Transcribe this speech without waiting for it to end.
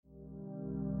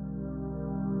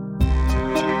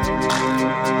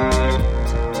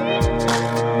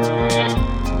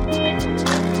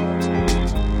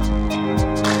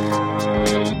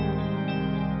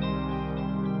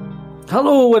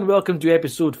Hello and welcome to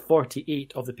episode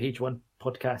 48 of the Page One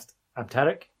podcast. I'm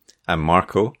Tarek. I'm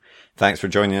Marco. Thanks for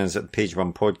joining us at the Page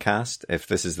One podcast. If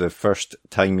this is the first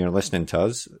time you're listening to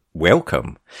us,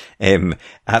 welcome.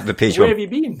 At the Page Where One. have you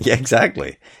been? Yeah,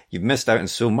 exactly. You've missed out on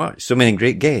so much. So many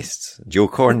great guests. Joe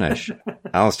Cornish,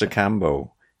 Alistair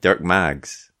Campbell, Dirk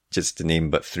Maggs, just to name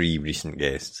but three recent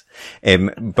guests.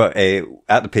 But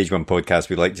at the Page One podcast,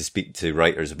 we like to speak to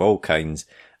writers of all kinds.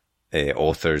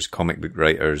 Authors, comic book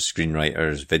writers,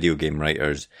 screenwriters, video game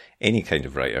writers, any kind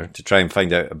of writer, to try and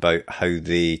find out about how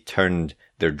they turned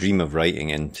their dream of writing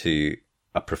into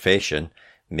a profession,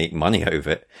 make money out of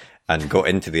it, and got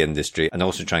into the industry, and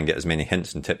also try and get as many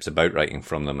hints and tips about writing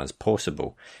from them as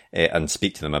possible, and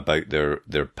speak to them about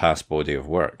their past body of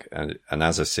work. And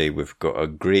as I say, we've got a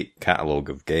great catalogue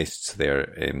of guests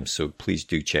there, so please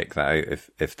do check that out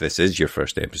if this is your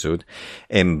first episode.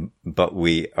 But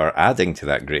we are adding to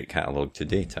that great catalogue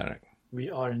today, Tarek. We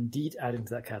are indeed adding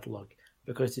to that catalogue,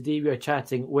 because today we are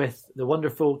chatting with the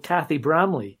wonderful Cathy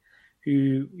Bramley,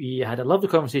 who we had a lovely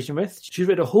conversation with. She's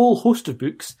written a whole host of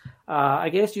books. I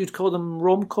guess you'd call them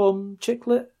rom-com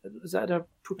chick-lit? Is that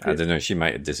appropriate? I don't know. She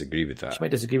might disagree with that. She might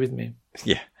disagree with me.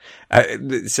 Yeah.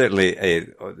 Certainly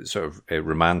a sort of a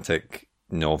romantic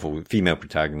novel, female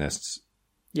protagonists.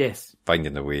 Yes.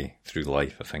 Finding their way through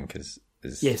life, I think, is...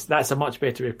 Yes, that's a much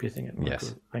better way of putting it, Marco.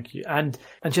 Yes. Thank you. And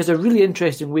she has a really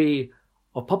interesting way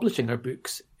of publishing her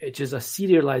books, which is a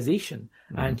serialization.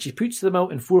 And she puts them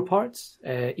out in 4 parts.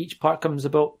 Each part comes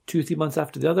about 2-3 months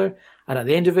after the other. And at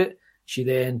the end of it, she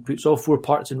then puts all 4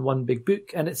 parts in one big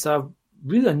book. And it's a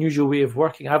really unusual way of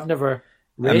working. I've never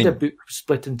read a book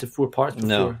split into 4 parts before.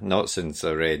 No, not since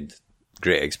I read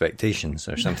Great Expectations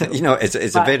or something. You know, it's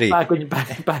a very... Back in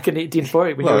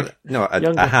 1840 when you were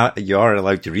younger. You are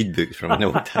allowed to read books from an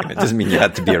old time. It doesn't mean you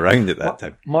had to be around at that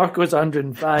time. Marco was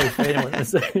 105, for anyone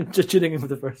that's just tuning in for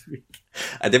the first week.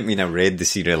 I didn't mean I read the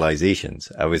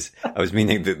serializations. I was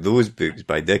meaning that those books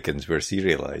by Dickens were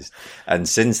serialized. And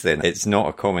since then, it's not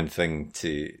a common thing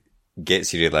to get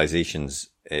serializations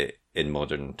in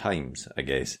modern times, I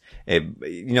guess.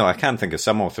 I can think of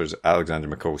some authors. Alexander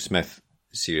McCall Smith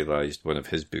serialized one of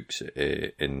his books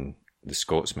in The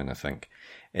Scotsman, I think.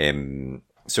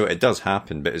 So it does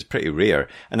happen, but it's pretty rare.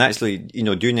 And actually,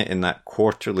 doing it in that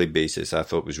quarterly basis, I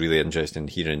thought was really interesting,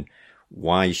 hearing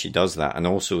why she does that, and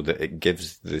also that it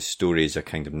gives the stories a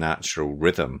kind of natural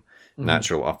rhythm,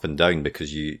 natural up and down,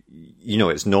 because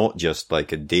it's not just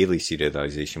like a daily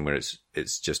serialization where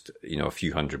it's just, a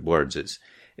few hundred words.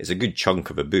 It's a good chunk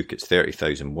of a book. It's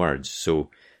 30,000 words. So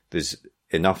there's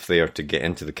enough there to get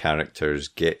into the characters,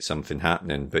 get something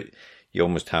happening, but you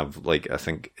almost have, like, I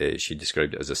think she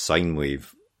described it as a sine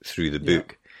wave through the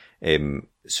book.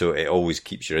 So it always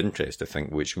keeps your interest, I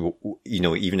think, which,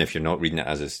 even if you're not reading it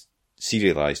as a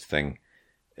serialized thing,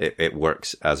 it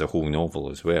works as a whole novel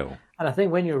as well. And I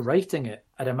think when you're writing it,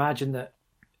 I'd imagine that,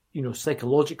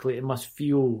 psychologically it must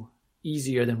feel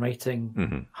easier than writing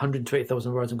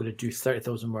 120,000 words. I'm going to do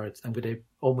 30,000 words. I'm going to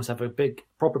almost have a big,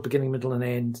 proper beginning, middle and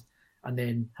end, and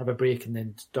then have a break and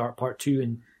then start part 2.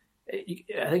 And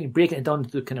I think breaking it down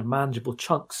to kind of manageable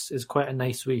chunks is quite a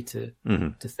nice way to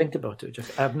think about it.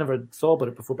 I've never thought about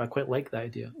it before, but I quite like that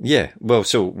idea. Yeah, well,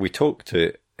 so we talked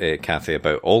to Cathy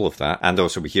about all of that, and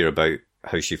also we hear about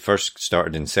how she first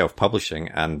started in self-publishing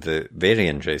and the very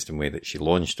interesting way that she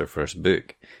launched her first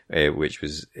book, which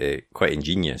was quite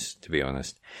ingenious, to be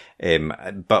honest.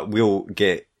 But we'll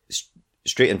get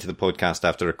straight into the podcast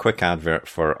after a quick advert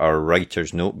for our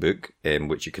writer's notebook,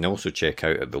 which you can also check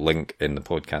out at the link in the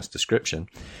podcast description.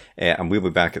 And we'll be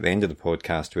back at the end of the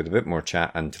podcast with a bit more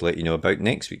chat and to let you know about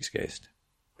next week's guest.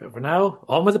 But for now,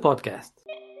 on with the podcast.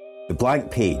 The blank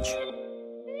page.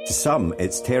 To some,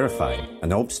 it's terrifying,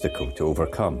 an obstacle to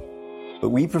overcome. But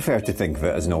we prefer to think of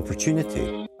it as an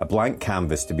opportunity, a blank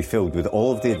canvas to be filled with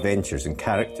all of the adventures and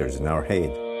characters in our head.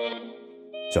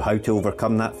 So how to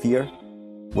overcome that fear?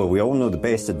 Well, we all know the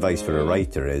best advice for a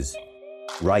writer is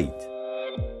write.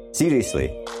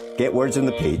 Seriously, get words on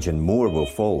the page and more will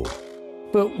follow.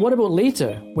 But what about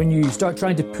later, when you start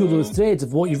trying to pull those threads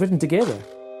of what you've written together?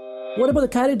 What about the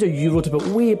character you wrote about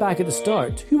way back at the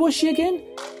start? Who was she again?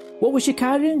 What was she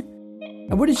carrying?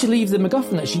 And where did she leave the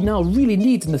MacGuffin that she now really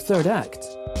needs in the third act?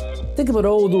 Think about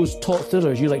all those top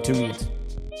thrillers you like to read,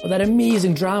 or that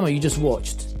amazing drama you just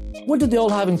watched. What did they all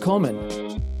have in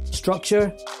common?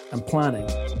 Structure and planning.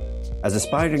 As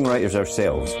aspiring writers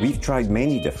ourselves, we've tried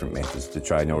many different methods to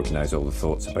try and organise all the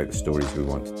thoughts about the stories we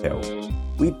want to tell.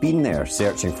 We've been there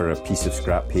searching for a piece of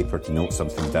scrap paper to note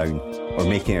something down, or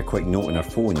making a quick note on our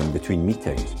phone in between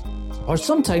meetings. Or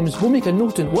sometimes we'll make a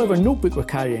note in whatever notebook we're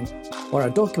carrying, or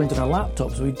a document on our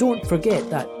laptop so we don't forget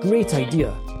that great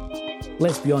idea.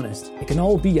 Let's be honest, it can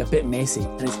all be a bit messy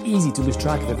and it's easy to lose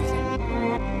track of everything.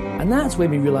 And that's when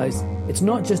we realise it's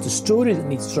not just a story that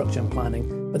needs structure and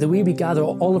planning, but the way we gather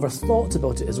all of our thoughts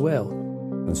about it as well.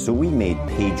 And so we made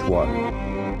Page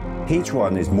One. Page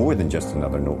One is more than just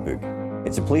another notebook.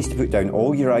 It's a place to put down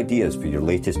all your ideas for your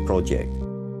latest project,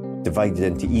 divided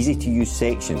into easy-to-use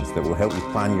sections that will help you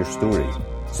plan your story,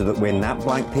 so that when that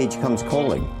blank page comes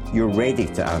calling, you're ready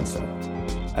to answer.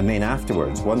 And then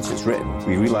afterwards, once it's written,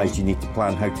 we realised you need to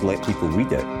plan how to let people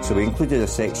read it, so we included a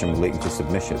section relating to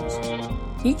submissions.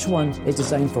 Each one is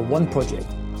designed for one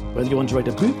project, whether you want to write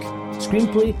a book,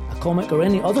 screenplay, a comic or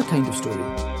any other kind of story.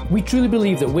 We truly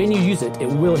believe that when you use it, it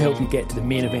will help you get to the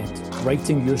main event,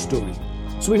 writing your story.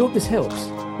 So we hope this helps.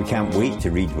 We can't wait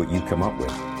to read what you come up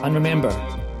with. And remember,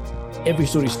 every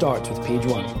story starts with page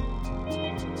one.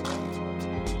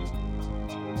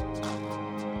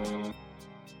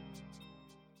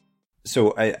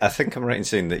 So I think I'm right in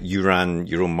saying that you ran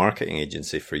your own marketing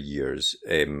agency for years.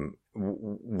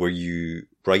 Were you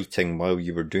writing while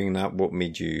you were doing that? What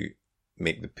made you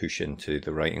make the push into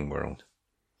the writing world?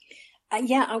 I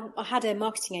had a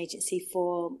marketing agency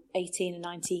for 18 and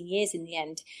 19 years in the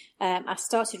end. I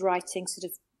started writing sort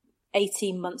of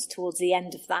 18 months towards the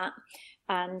end of that,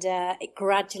 and it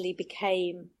gradually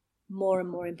became more and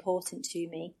more important to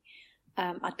me.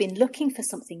 I'd been looking for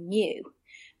something new,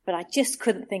 but I just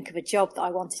couldn't think of a job that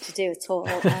I wanted to do at all.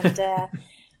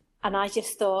 And I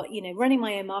just thought, running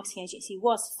my own marketing agency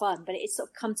was fun, but it's sort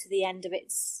of come to the end of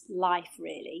its life,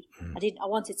 really. I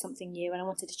wanted something new and I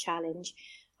wanted a challenge.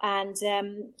 And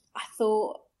I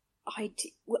thought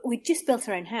we'd just built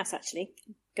our own house, actually,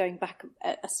 going back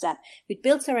a step. We'd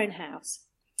built our own house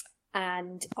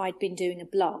and I'd been doing a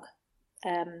blog,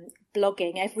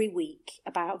 blogging every week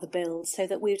about the build so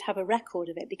that we would have a record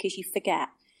of it, because you forget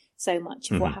so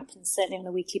much of what happens, certainly on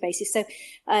a weekly basis. So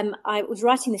I was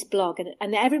writing this blog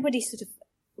and everybody sort of,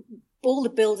 all the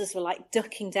builders were like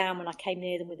ducking down when I came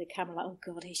near them with a camera, like, oh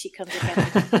God, here she comes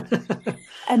again.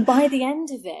 And by the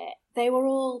end of it, they were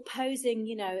all posing,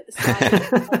 at the side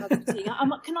of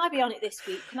the can I be on it this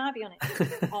week? Can I be on it?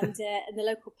 And the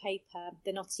local paper,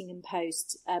 the Nottingham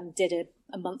Post, did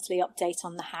a monthly update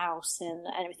on the house and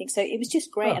everything. So it was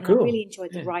just great. And cool. I really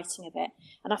enjoyed the writing of it.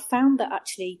 And I found that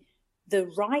actually the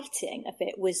writing of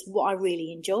it was what I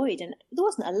really enjoyed. And there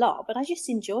wasn't a lot, but I just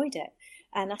enjoyed it.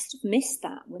 And I sort of missed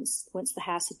that once the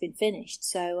house had been finished.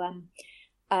 So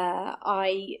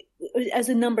there's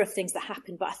a number of things that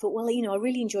happened, but I thought, well, I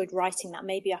really enjoyed writing that.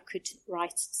 Maybe I could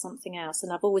write something else.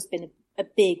 And I've always been a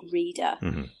big reader.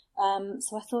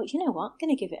 So I thought, you know what, I'm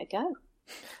going to give it a go.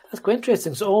 That's quite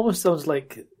interesting. So it almost sounds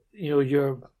like,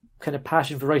 your kind of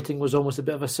passion for writing was almost a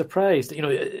bit of a surprise.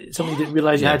 Something you didn't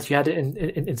realise you had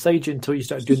it inside you until you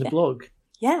started doing the blog.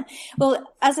 Yeah.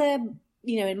 Well, as in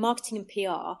marketing and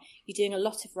PR, you're doing a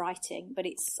lot of writing, but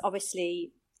it's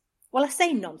obviously, well, I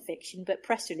say non-fiction, but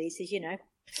press releases,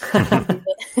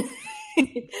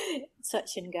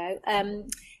 touch and go.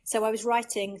 So I was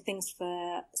writing things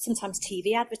for sometimes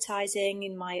TV advertising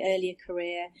in my earlier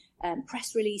career,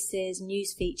 press releases,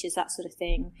 news features, that sort of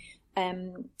thing.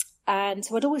 And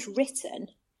so I'd always written,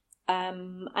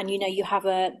 and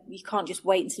you can't just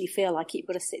wait until you feel like it. You've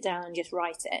got to sit down and just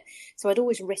write it. So I'd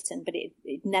always written, but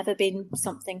it'd never been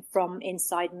something from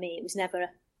inside me. It was never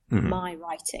my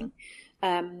writing.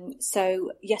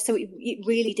 So it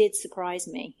really did surprise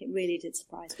me. It really did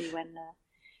surprise me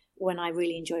when I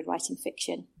really enjoyed writing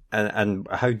fiction. And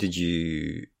how did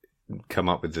you come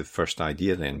up with the first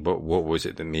idea then? What was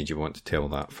it that made you want to tell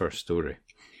that first story?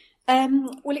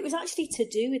 Well, it was actually to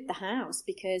do with the house,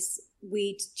 because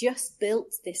we'd just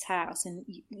built this house, and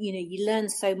you learn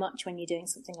so much when you're doing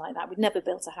something like that. We'd never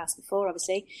built a house before,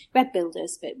 obviously. We had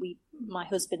builders, but my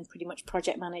husband pretty much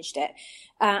project managed it.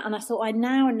 And I thought, I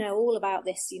now know all about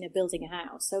this, building a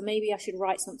house. So maybe I should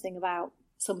write something about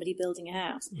somebody building a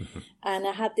house. And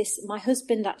I had my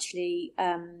husband actually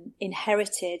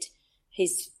inherited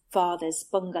his father's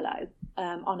bungalow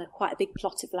on quite a big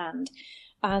plot of land.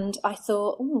 And I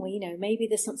thought, maybe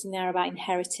there's something there about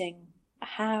inheriting a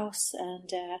house.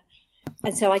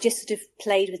 And so I just sort of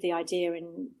played with the idea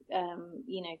and,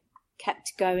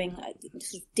 kept going,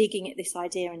 sort of digging at this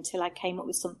idea until I came up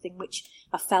with something which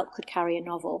I felt could carry a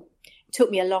novel. It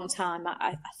took me a long time.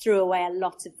 I threw away a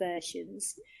lot of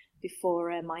versions.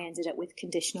 before I ended up with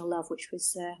Conditional Love, which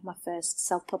was my first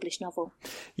self-published novel.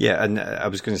 Yeah, and I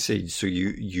was going to say, so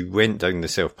you went down the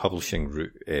self-publishing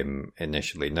route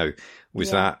initially. Now,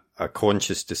 was that a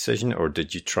conscious decision, or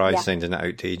did you try sending it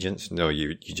out to agents? No,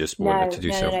 you just wanted to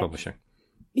do self-publishing.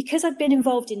 Because I'd been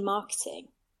involved in marketing,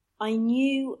 I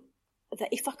knew that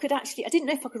if I could I didn't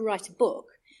know if I could write a book,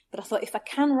 but I thought if I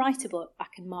can write a book, I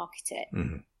can market it.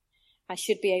 Mm-hmm. I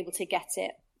should be able to get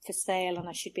it for sale, and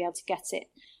I should be able to get it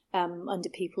under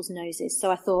people's noses.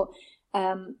 So I thought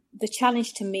the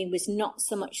challenge to me was not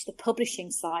so much the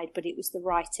publishing side, but it was the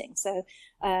writing. So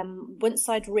once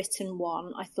I'd written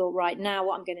one, I thought, right, now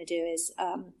what I'm going to do is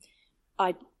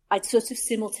I'd sort of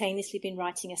simultaneously been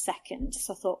writing a second.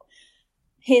 So I thought,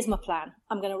 here's my plan.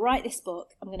 I'm going to write this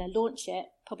book. I'm going to launch it,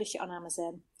 publish it on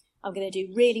Amazon. I'm going to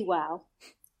do really well.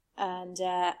 And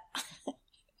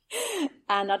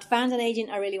and I'd found an agent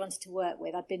I really wanted to work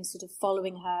with. I'd been sort of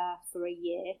following her for a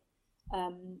year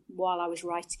while I was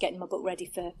getting my book ready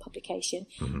for publication.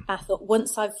 Mm-hmm. I thought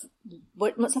once I've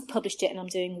published it and I'm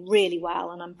doing really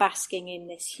well and I'm basking in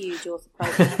this huge author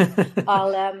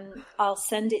program, I'll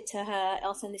send it to her.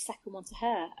 I'll send the second one to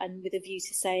her, and with a view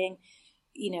to saying,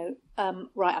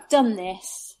 right, I've done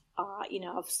this.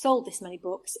 I've sold this many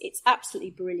books. It's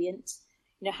absolutely brilliant.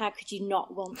 How could you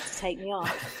not want to take me on?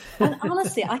 And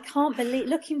honestly, I can't believe,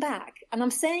 looking back, and I'm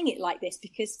saying it like this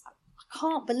because I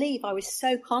can't believe I was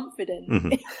so confident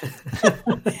that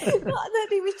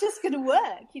it was just going to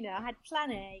work. I had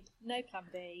plan A, no plan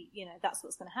B, that's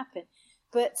what's going to happen.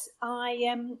 But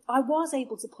I was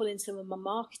able to pull in some of my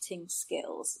marketing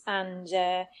skills. And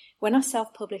when I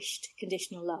self-published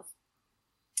Conditional Love,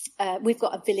 we've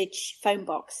got a village phone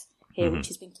box here, which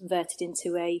has been converted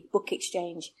into a book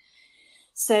exchange.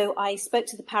 So I spoke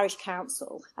to the parish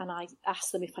council and I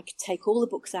asked them if I could take all the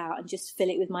books out and just fill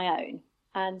it with my own.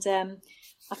 And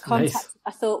I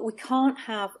thought, we can't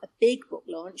have a big book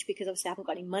launch because obviously I haven't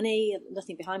got any money,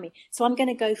 nothing behind me. So I'm going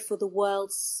to go for the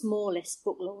world's smallest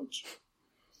book launch.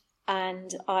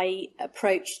 And I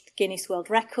approached Guinness World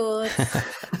Records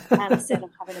and I said,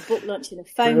 I'm having a book launch in a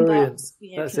phone box.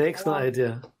 That's an excellent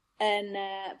idea. And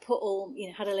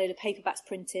had a load of paperbacks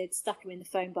printed, stuck them in the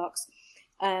phone box.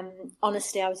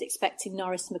 Honestly, I was expecting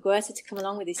Norris McGuirter to come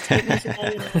along with his tape measure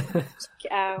and check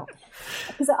it out.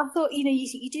 Because I thought,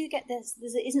 you do get this.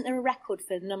 Isn't there a record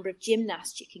for the number of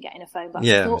gymnasts you can get in a phone box?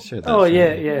 Yeah, thought, sure.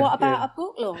 What about a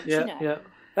book launch? Yeah.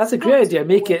 That's a great idea.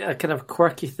 Make it a kind of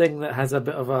quirky thing that has a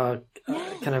bit of a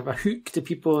kind of a hook to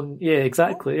people. And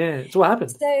exactly. Yeah. So what happened?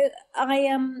 So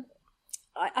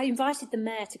I invited the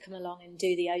mayor to come along and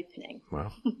do the opening.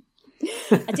 Wow.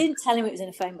 I didn't tell him it was in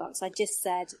a phone box. I just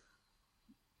said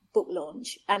book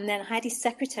launch, and then I had his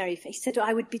secretary. He said,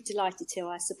 I would be delighted to.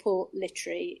 I support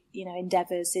literary,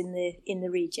 endeavours in the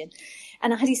region.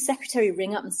 And I had his secretary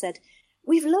ring up and said,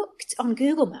 we've looked on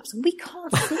Google Maps and we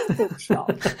can't see a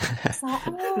bookshop. It's like,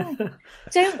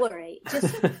 don't worry,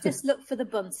 just look for the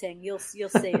bunting. You'll see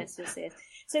us.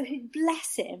 So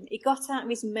bless him, he got out of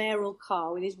his mayoral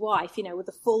car with his wife, with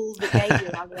the full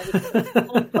regalia on and everything,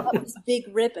 and he put up this big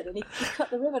ribbon and he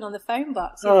cut the ribbon on the phone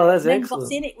box. That's and excellent.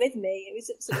 Got in it with me. It was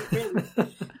absolutely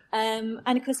brilliant.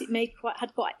 And of course, it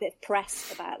had quite a bit of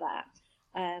press about that,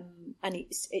 and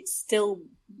it's still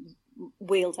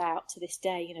wheeled out to this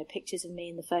day, pictures of me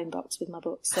in the phone box with my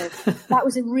book. So that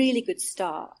was a really good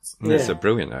start. It's a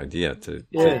brilliant idea to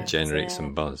generate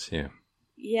some buzz.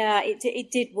 Yeah,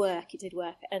 it did work.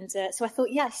 And so I thought,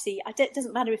 it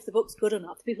doesn't matter if the book's good or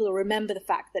not. People will remember the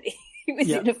fact that it was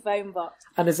in a phone box.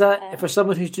 And is that, for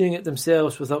someone who's doing it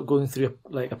themselves without going through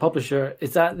a publisher,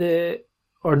 is that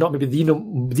or not maybe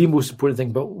the most important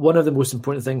thing, but one of the most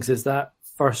important things is that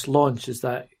first launch, is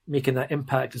that making that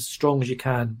impact as strong as you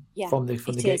can from the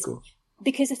get-go.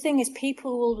 Because the thing is,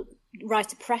 people will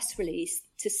write a press release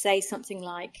to say something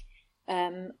like,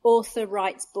 author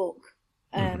writes book,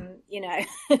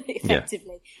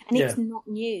 effectively. And it's not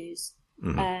news.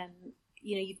 Mm-hmm.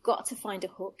 You've got to find a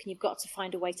hook and you've got to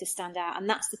find a way to stand out. And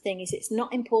that's the thing, is it's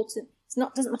not important.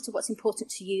 Doesn't matter what's important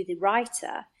to you, the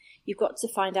writer. You've got to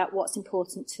find out what's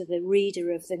important to the reader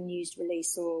of the news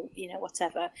release or,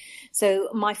 whatever. So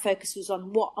my focus was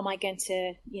on what am I going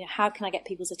to, how can I get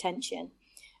people's attention?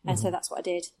 And so that's what I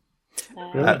did.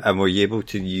 And were you able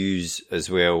to use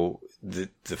as well the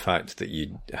fact that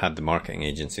you had the marketing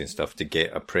agency and stuff to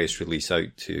get a press release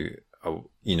out to,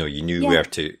 you knew where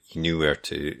to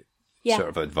sort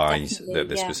of advise that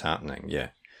this was happening. Yeah.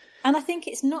 And I think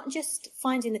it's not just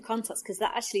finding the contacts, because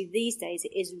that actually these days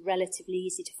it is relatively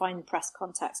easy to find the press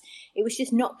contacts. It was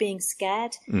just not being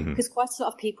scared, because quite a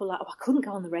lot of people are like, I couldn't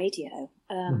go on the radio.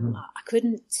 I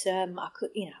couldn't, I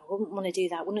wouldn't want to do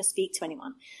that. I wouldn't want to speak to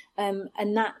anyone.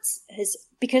 And that has,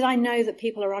 because I know that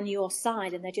people are on your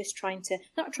side and they're just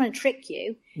not trying to trick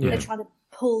you. They're trying to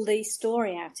pull the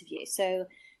story out of you. So,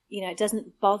 it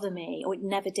doesn't bother me, or it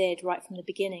never did right from the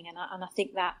beginning. And I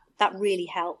think that really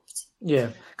helped. Yeah,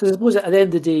 because I suppose at the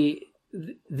end of the day,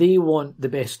 they want the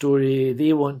best story.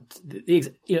 They want,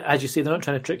 as you say, they're not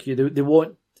trying to trick you. They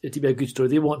want it to be a good story.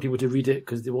 They want people to read it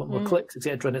because they want more clicks,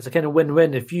 etc. And it's a kind of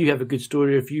win-win. If you have a good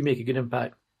story, if you make a good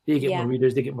impact, they get more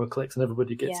readers, they get more clicks, and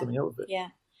everybody gets something out of it.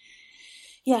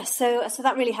 Yeah. So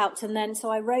that really helped. And then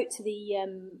I wrote to the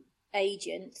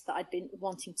agent that I'd been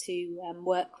wanting to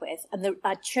work with, and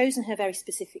I'd chosen her very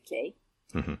specifically.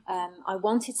 I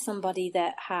wanted somebody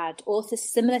that had authors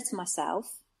similar to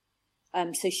myself,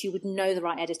 so she would know the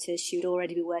right editors. She would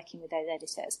already be working with those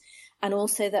editors, and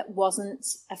also that wasn't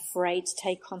afraid to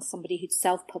take on somebody who'd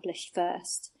self-published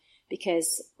first,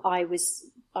 because I was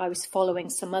following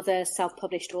some other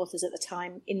self-published authors at the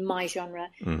time in my genre,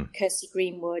 Kirsty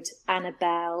Greenwood,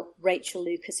 Annabelle, Rachel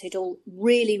Lucas, who'd all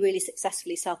really, really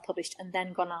successfully self-published and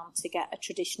then gone on to get a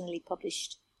traditionally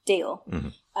published deal,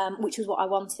 which was what I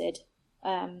wanted.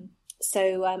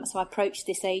 So I approached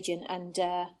this agent, and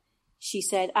she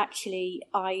said, actually,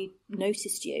 I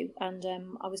noticed you, and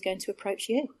I was going to approach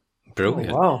you.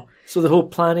 Brilliant. Oh, wow. So the whole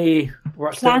plan A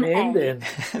worked out in the end then.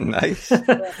 Nice.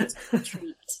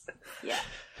 Treat. Yeah.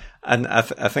 And I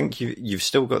think you've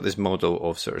still got this model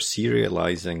of sort of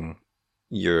serializing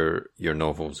your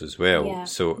novels as well. Yeah,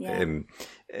 so,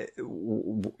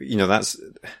 that's,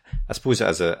 I suppose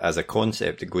as a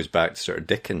concept, it goes back to sort of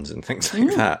Dickens and things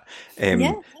like that.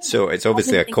 So it's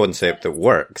obviously a concept that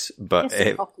works, but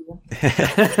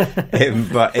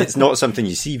but it's not something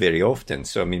you see very often.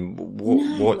 So, I mean,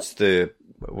 what's the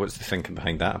thinking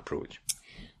behind that approach?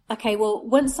 Okay, well,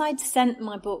 once I'd sent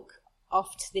my book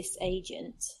off to this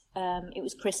agent, it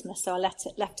was Christmas, so I left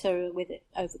her with it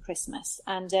over Christmas,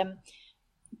 and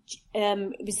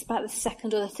it was about the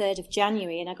 2nd or the 3rd of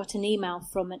January, and I got an email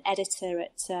from an editor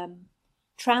at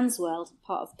Transworld,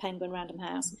 part of Penguin Random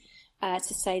House,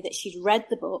 to say that she'd read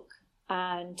the book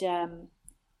and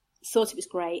thought it was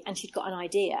great, and she'd got an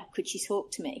idea. Could she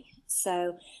talk to me?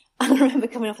 So I remember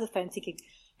coming off the phone thinking,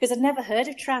 because I'd never heard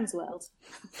of Transworld,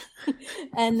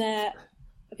 and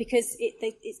because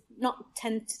it's not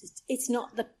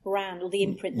the brand or the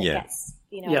imprint that gets,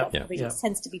 it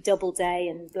tends to be Doubleday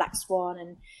and Black Swan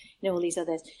and all these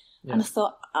others. Yeah. And I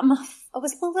thought, well,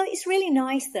 it's really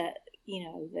nice that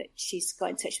that she's got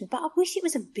in touch with me, but I wish it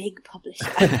was a big publisher.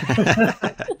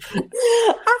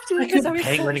 Afterwards, because I was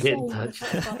so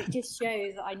it just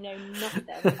shows that I know nothing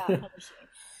about publishing.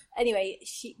 Anyway,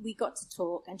 we got to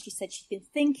talk, and she said she'd been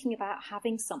thinking about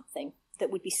having something that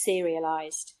would be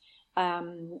serialized. As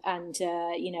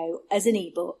an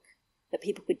ebook that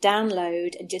people could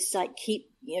download and just like keep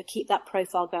that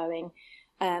profile going.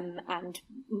 And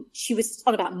she was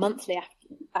on about monthly.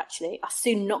 Actually, I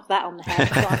soon knocked that on the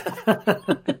head.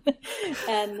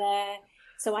 And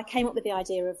so I came up with the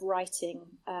idea of writing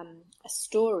a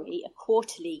story, a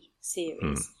quarterly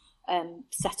series,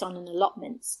 set on an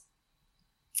allotment.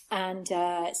 And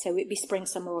so it'd be spring,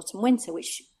 summer, autumn, winter,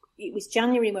 which it was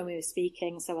January when we were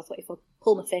speaking. So I thought, if I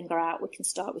pull my finger out, we can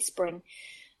start with spring.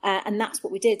 And that's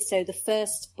what we did. So the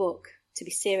first book to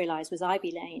be serialized was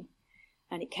Ivy Lane,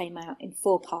 and it came out in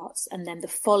 4 parts. And then the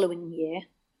following year,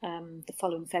 the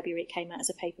following February, it came out as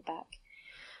a paperback.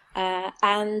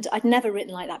 And I'd never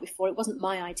written like that before. It wasn't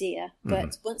my idea,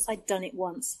 but once I'd done it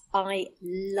once, I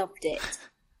loved it.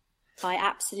 I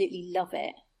absolutely love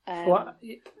it.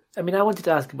 I mean, I wanted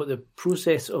to ask about the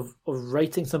process of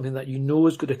writing something that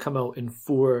is going to come out in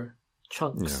 4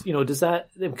 chunks. Yeah. Does that,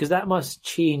 because that must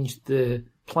change the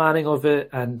planning of it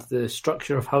and the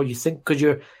structure of how you think, because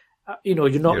you're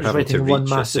not just writing one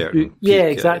massive book. Yeah,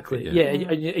 exactly.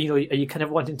 Are you kind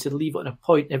of wanting to leave it on a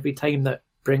point every time that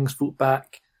brings folk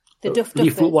back?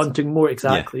 Leave folk wanting more.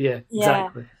 Exactly. Yeah.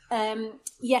 Exactly.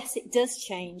 Yes, it does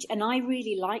change, and I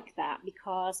really like that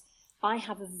because I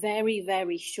have a very,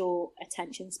 very short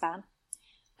attention span.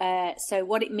 So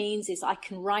what it means is I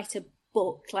can write a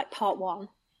book like part 1,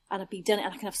 and I've be done it,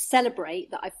 and I can celebrate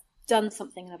that I've done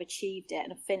something and I've achieved it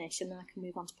and I've finished, and then I can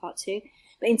move on to part 2.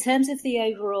 But in terms of the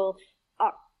overall,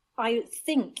 I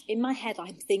think in my head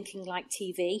I'm thinking like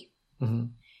TV. Mm-hmm.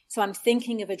 So I'm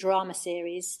thinking of a drama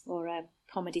series or a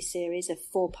comedy series of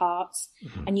 4 parts,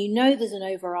 and there's an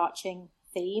overarching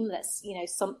theme that's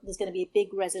there's going to be a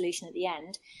big resolution at the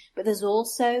end, but there's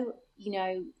also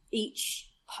each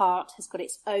part has got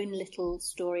its own little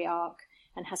story arc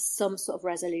and has some sort of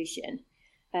resolution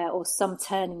or some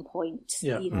turning point,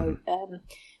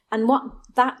 and what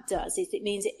that does is it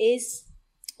means it is,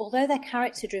 although they're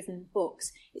character-driven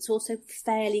books, it's also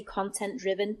fairly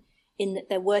content-driven in that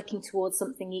they're working towards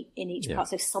something in each part,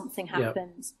 so something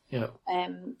happens.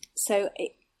 So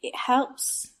it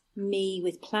helps me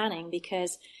with planning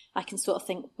because I can sort of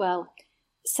think, well,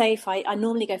 say if I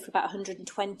normally go for about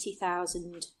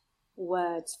 120,000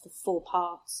 words for 4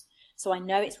 parts. So I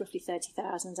know it's roughly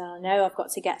 30,000 and I know I've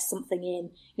got to get something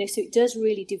in. So it does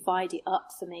really divide it up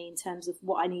for me in terms of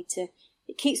what I need to.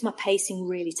 It keeps my pacing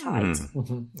really tight.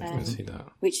 I can see that.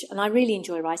 And I really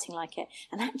enjoy writing like it.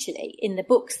 And actually, in the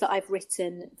books that I've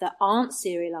written that aren't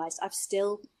serialised, I've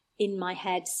still, in my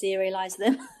head, serialised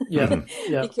them.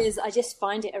 Because I just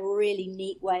find it a really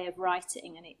neat way of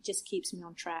writing and it just keeps me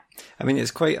on track. I mean,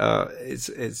 it's quite it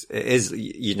is,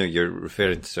 you're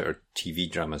referring to sort of TV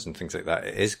dramas and things like that.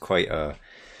 It is quite a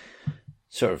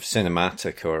sort of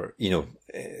cinematic, or,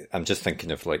 I'm just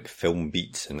thinking of like film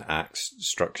beats and act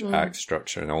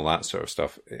structure and all that sort of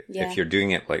stuff. If you're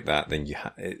doing it like that, then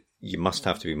you must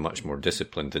have to be much more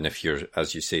disciplined than if you're,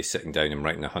 as you say, sitting down and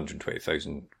writing a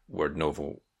 120,000 word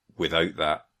novel without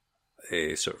that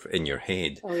sort of in your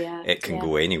head. It can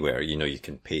go anywhere. You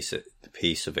can pace it. The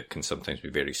pace of it can sometimes be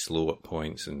very slow at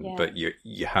points, but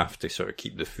you have to sort of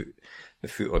keep the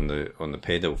foot on the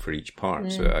pedal for each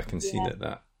part. So I can see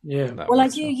that. Well, I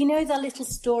do. The little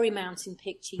story mountain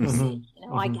picture you see.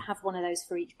 I have one of those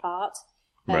for each part,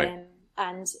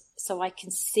 and so I can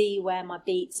see where my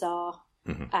beats are,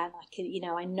 and I can,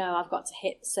 I know I've got to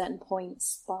hit certain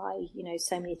points by,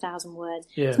 so many thousand words.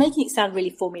 It's making it sound really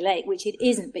formulaic, which it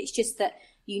isn't, but it's just that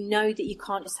that you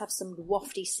can't just have some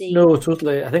wafty scene. No,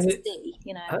 totally. I think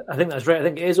I think that's right. I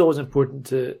think it is always important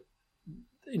to.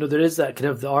 There is that kind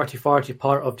of the arty-farty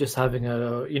part of just having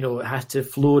it has to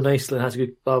flow nicely and has to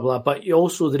go blah, blah, but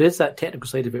there is that technical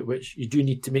side of it, which you do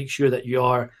need to make sure that you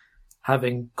are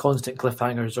having constant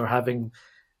cliffhangers or having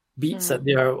beats that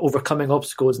they are overcoming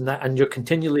obstacles and you're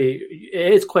continually,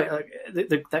 it is quite,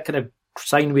 that kind of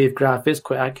sine wave graph is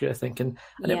quite accurate, I think. And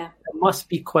it must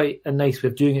be quite a nice way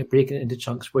of doing it, breaking it into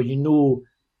chunks where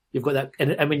you've got that,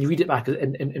 and when you read it back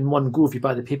in one go, if you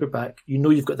buy the paperback,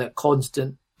 you've got that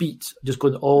constant beat just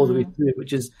going all the way through it,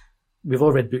 which is, we've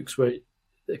all read books where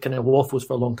it kind of waffles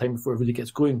for a long time before it really gets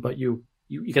going, but you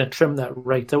kind of trim that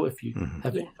right out if you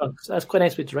have it. So that's quite a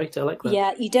nice way to write it. I like that.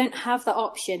 Yeah, you don't have the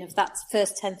option of that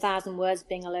first 10,000 words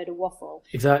being a load of waffle.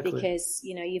 Exactly. Because,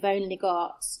 you've only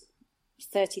got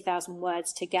 30,000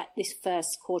 words to get this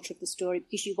first quarter of the story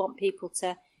because you want people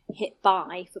to hit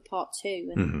buy for part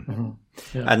 2.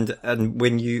 And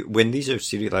when these are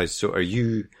serialized, so are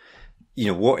you...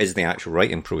 what is the actual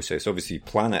writing process? Obviously, you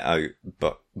plan it out,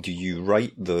 but do you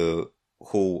write the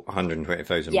whole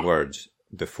 120,000 words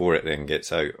before it then gets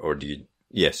out, or do you?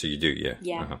 Yeah, so you do,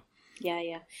 Yeah.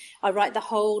 I write the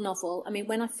whole novel. I mean,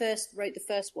 when I first wrote the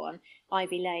first one,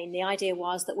 Ivy Lane, the idea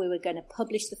was that we were going to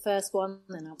publish the first one,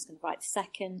 and I was going to write the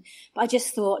second. But I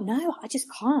just thought, no, I just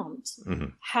can't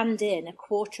hand in a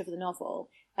quarter of the novel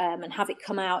and have it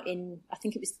come out in, I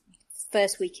think it was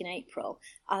first week in April,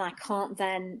 and I can't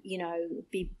then,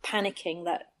 be panicking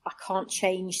that I can't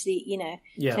change the,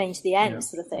 change the end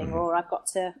sort of thing, or I've got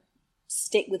to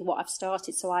stick with what I've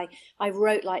started. So I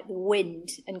wrote like the wind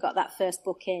and got that first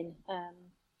book in,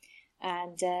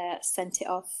 and sent it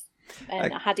off.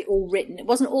 And I had it all written. It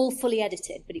wasn't all fully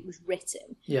edited, but it was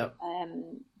written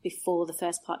before the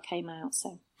first part came out.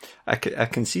 So I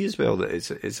can see as well that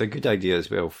it's a good idea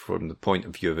as well from the point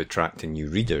of view of attracting new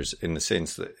readers, in the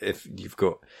sense that if you've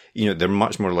got, they're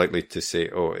much more likely to say,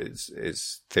 oh,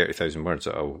 it's 30,000 words,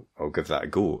 so I'll give that a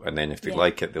go. And then if they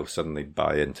like it, they'll suddenly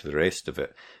buy into the rest of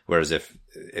it. Whereas if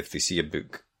they see a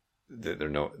book that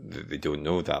they don't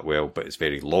know that well, but it's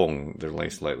very long, they're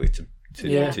less likely to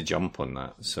jump on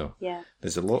that. So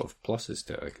there's a lot of pluses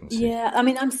to it, I can see. Yeah, I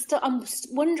mean, I'm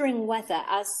wondering whether,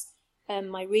 as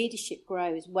my readership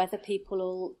grows, whether people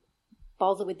will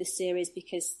bother with the series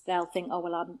because they'll think, oh,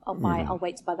 well, I'll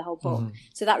wait to buy the whole book.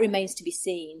 So that remains to be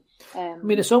seen. I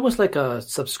mean, it's almost like a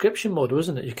subscription model,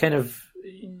 isn't it? You kind of,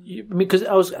 because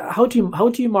how do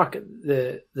you market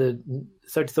the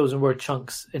 30,000 word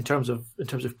chunks in terms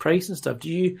of price and stuff? Do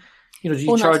you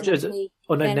charge it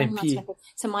on 99p?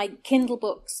 So my Kindle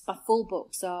books, my full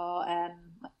books are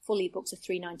full ebooks are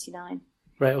 $3.99.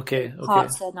 Right. Okay.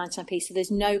 Parts are 99p. So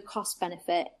there's no cost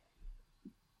benefit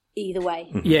either way.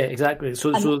 Yeah, exactly.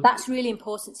 So that's really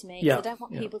important to me, because I don't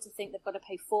want yeah. people to think they've got to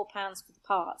pay £4 for the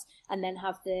part and then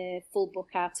have the full book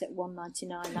out at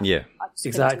 $1.99. Yeah,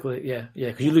 exactly. Yeah,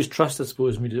 because you lose trust, I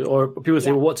suppose, when you do. Or people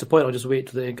say, "Well, what's the point? I'll just wait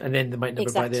till the and then they might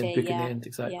never buy the book in the end."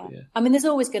 Exactly. Yeah. I mean, there's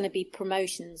always going to be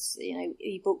promotions. You know,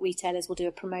 ebook retailers will do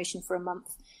a promotion for a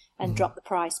month and drop the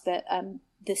price, but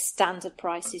the standard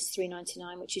price is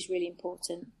 $3.99, which is really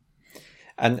important.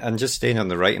 And just staying on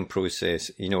the writing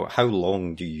process, you know, how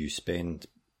long do you spend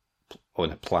on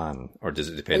a plan, or does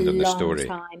it depend on the story?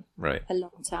 Time. Right. A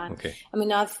long time. Okay. I mean,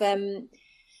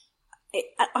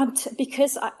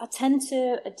 because I tend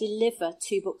to deliver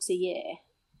 2 books a year,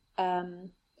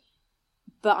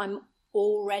 but I'm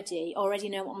already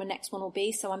know what my next one will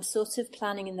be, so I'm sort of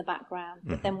planning in the background.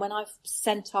 But then when I've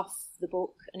sent off the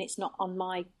book and it's not on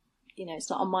my,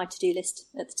 to-do list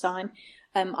at the time,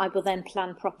 I will then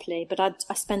plan properly. But I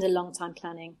spend a long time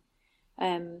planning,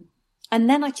 and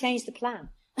then I change the plan.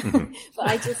 But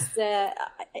I just I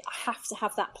have to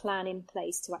have that plan in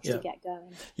place to actually get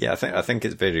going. Yeah, I think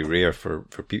it's very rare for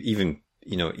people, even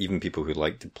people who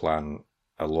like to plan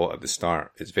a lot at the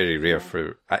start. It's very rare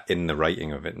for in the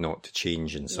writing of it not to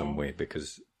change in some way,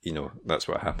 because that's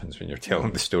what happens when you're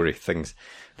telling the story. Things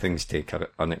take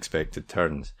unexpected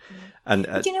turns. And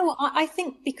do you know what? I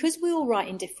think because we all write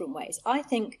in different ways. I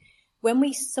think when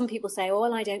some people say, "Oh,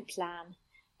 well, I don't plan,"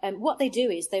 what they do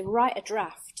is they write a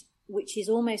draft, which is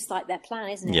almost like their plan,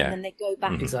 isn't it? Yeah. And then they go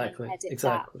back and edit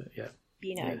that. Yeah.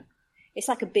 It's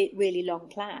like a really long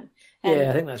plan.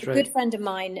 I think that's right. A good friend of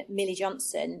mine, Millie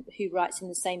Johnson, who writes in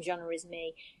the same genre as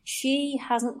me, she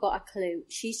hasn't got a clue.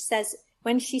 She says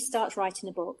when she starts writing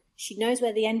a book, she knows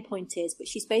where the end point is, but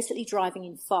she's basically driving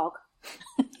in fog.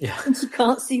 And she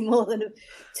can't see more than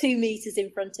 2 meters in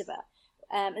front of her.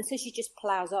 And so she just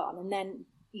plows on. And then,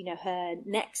 her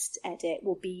next edit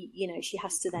will be, she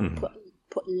has to then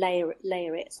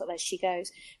layer it sort of as she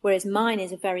goes. Whereas mine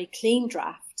is a very clean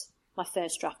draft, my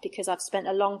first draft, because I've spent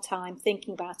a long time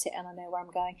thinking about it and I know where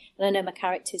I'm going. And I know my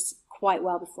characters quite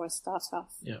well before I start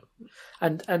off. Yeah.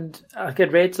 And I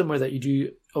had read somewhere that you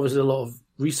do obviously a lot of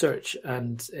research,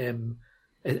 and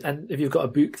if you've got a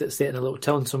book that's set in a little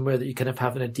town somewhere that you kind of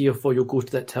have an idea for, you'll go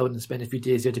to that town and spend a few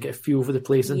days there to get a feel for the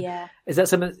place. And is that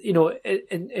something,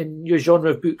 in your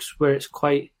genre of books where it's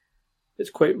quite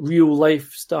real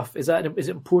life stuff, is it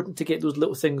important to get those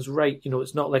little things right?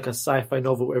 It's not like a sci-fi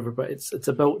novel or whatever, but it's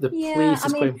about the place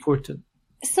is quite important.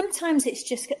 Sometimes it's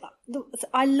just,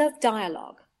 I love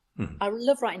dialogue. I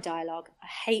love writing dialogue. I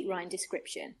hate writing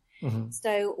description.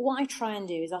 So what I try and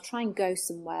do is I'll try and go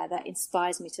somewhere that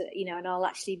inspires me to, and I'll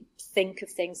actually think of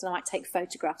things, and I might take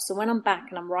photographs. So when I'm back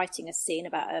and I'm writing a scene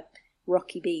about a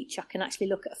rocky beach, I can actually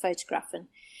look at a photograph and,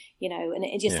 and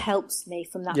it just helps me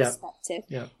from that perspective.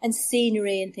 Yeah. And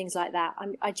scenery and things like that.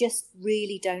 I just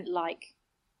really don't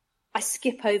I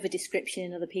skip over description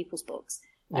in other people's books.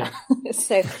 Yeah.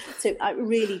 So it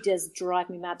really does drive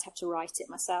me mad to have to write it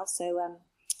myself.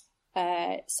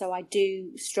 So I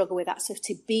do struggle with that. So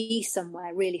to be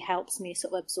somewhere really helps me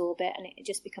sort of absorb it, and it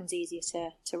just becomes easier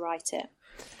to write it.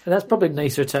 And that's probably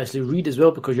nicer to actually read as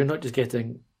well, because you're not just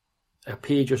getting a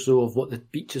page or so of what the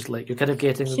beach is like. You're kind of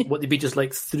getting what the beach is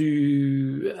like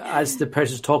through as the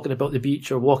person's talking about the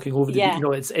beach or walking over the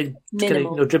beach. It's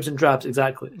kind of dribs and drabs.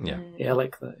 Exactly. Yeah, I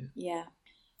like that. Yeah.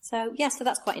 So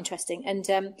that's quite interesting.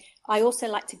 And I also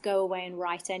like to go away and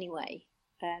write anyway.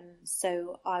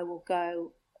 So I will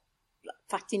go. In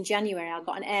fact, in January, I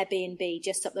got an Airbnb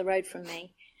just up the road from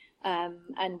me,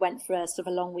 and went for a sort of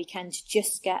a long weekend to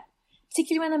just get,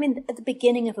 particularly when I'm at the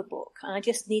beginning of a book and I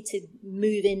just need to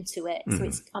move into it. So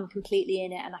I'm completely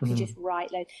in it and I can just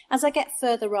write loads. As I get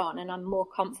further on and I'm more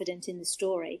confident in the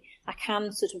story, I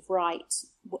can sort of write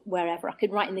wherever. I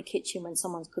could write in the kitchen when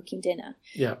someone's cooking dinner.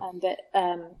 Yeah.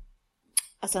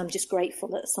 So I'm just grateful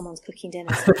that someone's cooking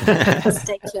dinner. So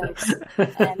stay close.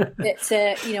 But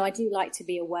I do like to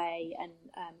be away, and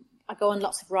I go on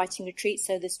lots of writing retreats.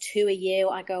 So there's 2 a year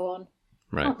I go on.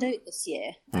 Right. I can't do it this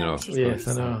year. No. Yes,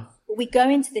 I know. But we go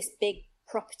into this big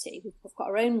property. We've got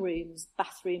our own rooms,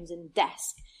 bathrooms, and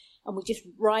desk, and we just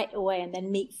write away and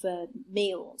then meet for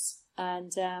meals.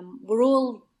 And we're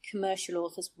all commercial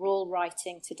authors. We're all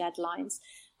writing to deadlines.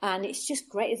 And it's just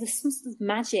great. There's some sort of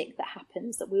magic that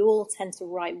happens that we all tend to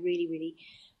write really, really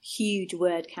huge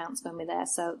word counts when we're there.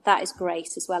 So that is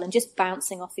great as well. And just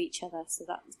bouncing off each other. So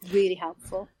that's really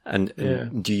helpful. And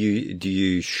do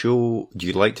you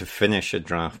like to finish a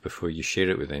draft before you share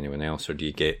it with anyone else? Or do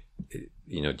you do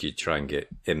you try and get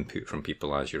input from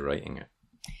people as you're writing it?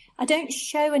 I don't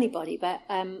show anybody, but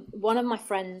one of my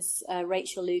friends,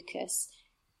 Rachel Lucas,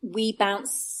 we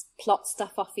bounce plot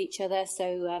stuff off each other.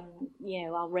 So,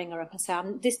 I'll ring her up and say,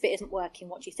 this bit isn't working.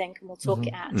 What do you think? And we'll talk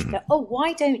it out. And she'll go, oh,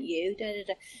 why don't you? Da, da,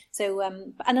 da. So,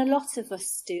 and a lot of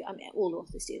us do, I mean, all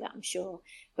authors do that, I'm sure.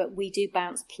 But we do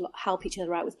help each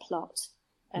other out with plot.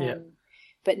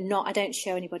 But I don't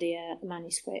show anybody a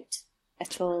manuscript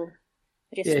at all.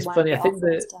 It's funny. I think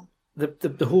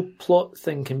the whole plot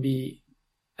thing can be,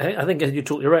 I think you're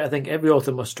totally right. I think every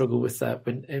author must struggle with that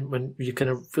when you kind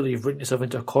of feel you've written yourself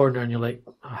into a corner and you're like,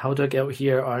 how do I get out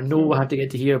here? Or I know I have to get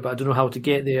to here, but I don't know how to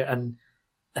get there. And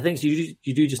I think you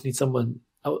do just need someone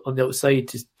out on the outside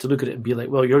to look at it and be like,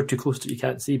 well, you're too close to it, you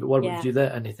can't see, but what about you do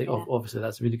that? And you think, obviously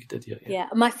that's a really good idea. Yeah.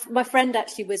 My friend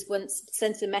actually was once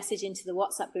sent a message into the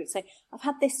WhatsApp group saying, I've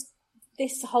had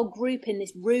this whole group in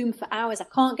this room for hours. I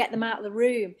can't get them out of the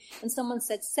room. And someone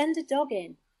said, send a dog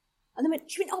in. And then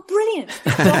she went, oh, brilliant.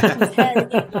 The dog was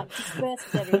tearing in, like,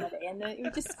 disperses everybody. And we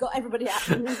just got everybody out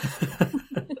of the room.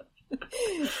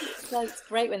 So it's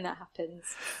great when that happens.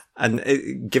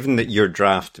 And given that your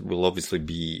draft will obviously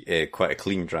be quite a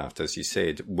clean draft, as you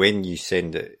said, when you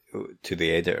send it to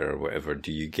the editor or whatever,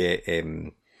 do you get,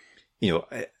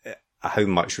 how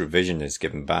much revision is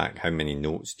given back? How many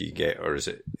notes do you get? Or is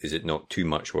it not too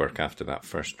much work after that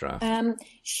first draft?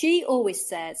 She always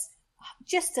says,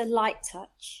 just a light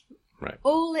touch. Right.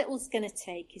 All it was going to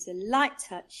take is a light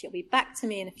touch. She'll be back to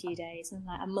me in a few days, and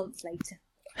like a month later,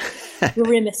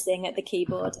 grimacing at the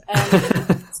keyboard.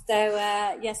 So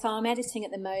I'm editing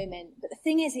at the moment. But the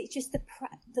thing is, it's just the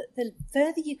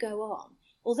further you go on,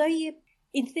 although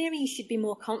in theory you should be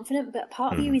more confident, but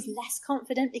part of you is less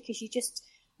confident because you just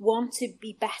want to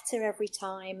be better every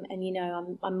time.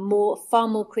 And I'm far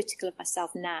more critical of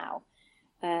myself now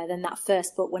than that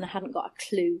first book when I hadn't got a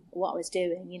clue what I was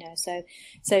doing, So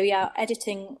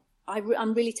editing,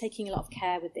 I'm really taking a lot of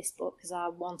care with this book because I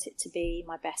want it to be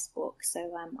my best book.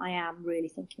 So I am really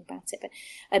thinking about it.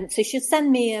 But so she'll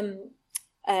send me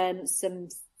some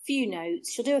few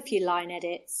notes. She'll do a few line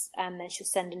edits, and then she'll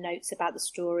send notes about the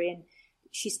story. And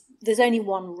there's only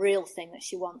one real thing that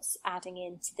she wants adding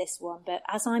into this one. But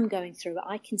as I'm going through it,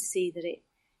 I can see that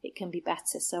it can be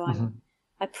better. So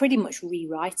I pretty much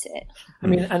rewrite it. I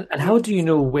mean, and how do you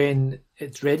know when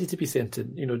it's ready to be sent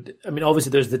in? I mean,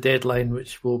 obviously there's the deadline,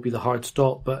 which will be the hard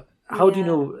stop, but how do you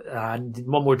know,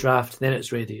 one more draft, then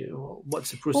it's ready?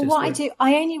 What's the process? Well,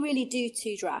 I only really do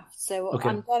 2 drafts. So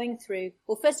I'm going through,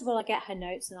 first of all, I get her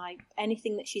notes, and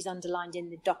anything that she's underlined in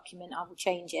the document, I will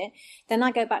change it. Then I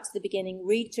go back to the beginning,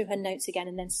 read through her notes again,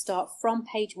 and then start from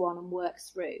page 1 and work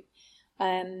through.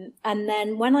 And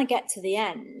then when I get to the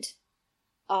end,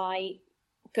 I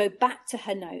go back to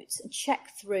her notes and check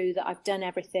through that I've done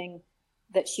everything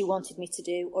that she wanted me to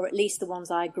do, or at least the ones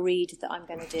I agreed that I'm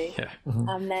going to do. Yeah.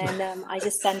 And then I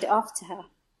just send it off to her.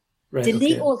 Right,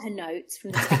 delete all her notes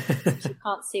from the text so she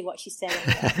can't see what she's saying.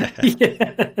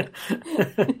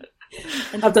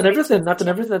 I've done everything. I don't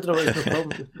know what no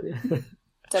problem.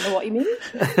 Don't know what you mean.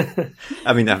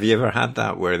 I mean, have you ever had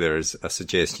that where there's a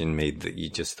suggestion made that you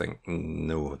just think,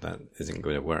 no, that isn't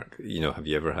going to work? Have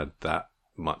you ever had that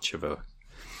much of a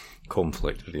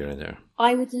conflict with your editor?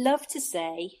 I would love to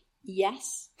say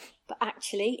yes, but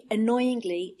actually,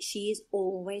 annoyingly, she is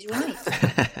always right.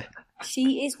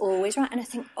 She is always right. And I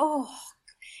think,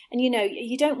 and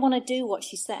you don't want to do what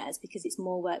she says because it's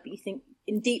more work, but you think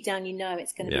in deep down,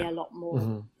 it's going to be a lot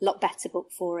more, lot better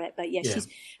book for it. But she's,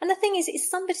 and the thing is, it's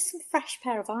some fresh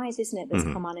pair of eyes, isn't it, that's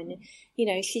come on. And,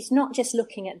 she's not just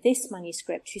looking at this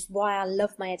manuscript, which is why I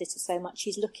love my editor so much.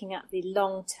 She's looking at the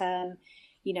long term,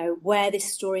 where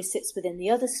this story sits within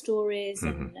the other stories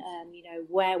and,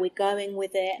 where we're going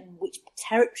with it and which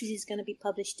territories is going to be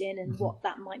published in and what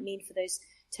that might mean for those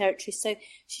territories. So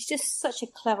she's just such a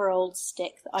clever old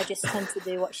stick that I just tend to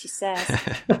do what she says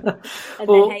and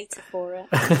then hate her for it.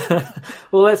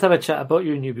 Well, let's have a chat about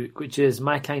your new book, which is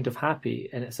My Kind of Happy,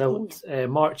 and it's out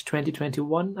March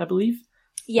 2021, I believe.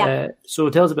 Yeah. So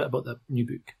tell us a bit about the new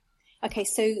book. Okay,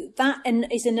 so that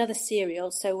is another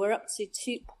serial. So we're up to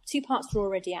two parts are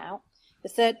already out. The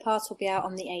third part will be out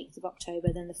on the 8th of October,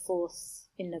 then the 4th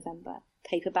in November,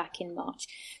 paperback in March.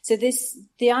 So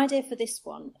the idea for this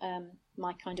one,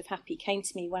 My Kind of Happy, came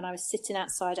to me when I was sitting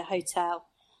outside a hotel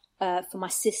for my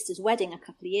sister's wedding a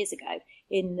couple of years ago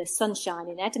in the sunshine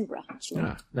in Edinburgh, actually.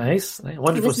 Ah, nice.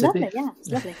 Wonderful city. Lovely, yeah, it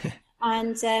was lovely.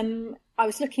 And I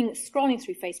was scrolling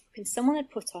through Facebook, and someone had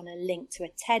put on a link to a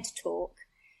TED talk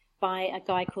by a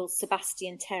guy called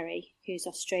Sebastian Terry, who's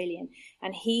Australian,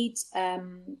 and he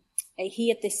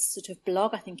had this sort of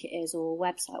blog, I think it is, or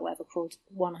website, whatever, called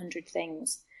 100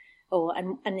 Things,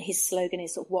 and his slogan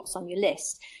is sort of what's on your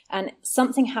list. And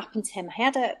something happened to him. He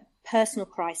had a personal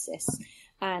crisis,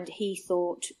 And he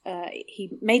thought,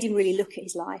 he made him really look at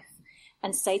his life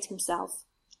and say to himself,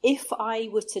 if I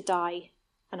were to die,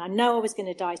 and I know I was going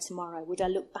to die tomorrow, would I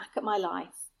look back at my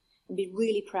life and be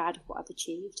really proud of what I've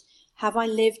achieved? Have I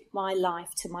lived my life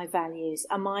to my values?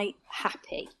 Am I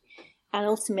happy? And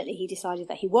ultimately he decided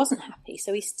that he wasn't happy.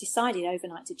 So he decided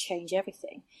overnight to change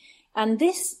everything. And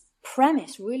this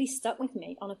premise really stuck with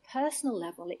me. On a personal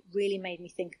level, it really made me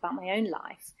think about my own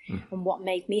life and what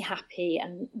made me happy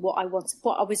and what I wanted,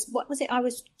 what was it I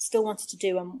was still wanted to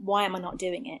do and why am I not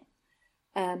doing it?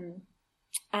 And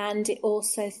I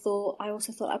also thought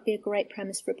that'd be a great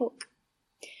premise for a book.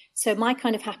 So My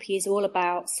Kind of Happy is all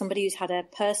about somebody who's had a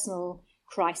personal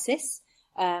crisis.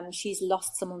 She's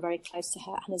lost someone very close to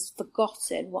her and has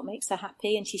forgotten what makes her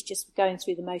happy, and she's just going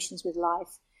through the motions with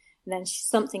life. And then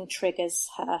something triggers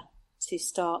her to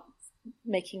start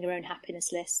making her own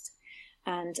happiness list,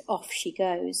 and off she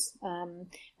goes. And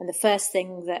the first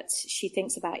thing that she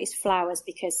thinks about is flowers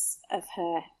because of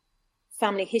her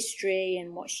family history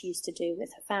and what she used to do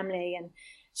with her family. And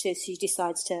so she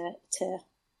decides to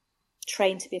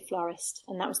train to be a florist,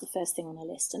 and that was the first thing on her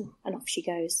list, and off she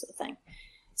goes, sort of thing.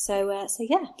 So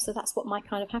that's what My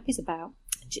Kind of Happy is about.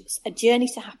 A journey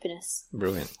to happiness.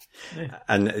 Brilliant. Yeah.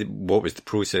 And what was the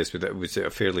process with it? Was it a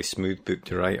fairly smooth book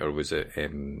to write, or was it?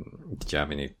 Did you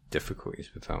have any difficulties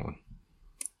with that one?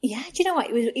 Yeah, do you know what?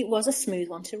 It was a smooth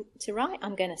one to write,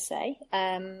 I'm going to say.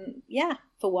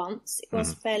 For once, it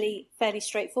was fairly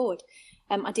straightforward.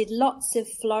 I did lots of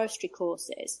floristry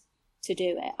courses to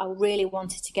do it. I really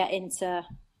wanted to get into.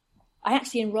 I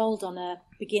actually enrolled on a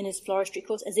beginner's floristry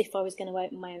course as if I was going to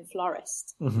open my own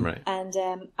florist. Mm-hmm. Right. And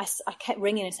I kept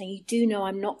ringing and saying, you do know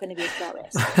I'm not going to be a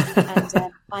florist.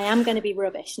 And I am going to be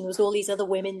rubbish. And there was all these other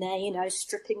women there,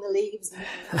 stripping the leaves.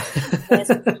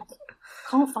 And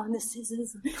can't find the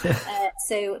scissors.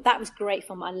 So that was great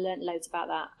fun. I learnt loads about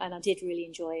that, and I did really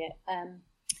enjoy it.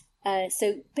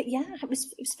 It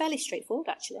was fairly straightforward,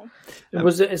 actually.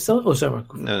 Was it? Sorry.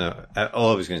 No.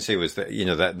 All I was going to say was that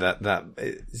that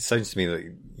it sounds to me like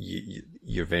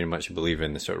you're very much a believer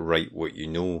in the sort of write what you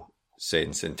know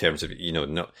sense, in terms of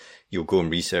not you'll go and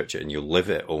research it and you'll live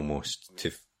it almost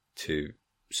to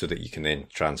so that you can then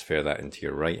transfer that into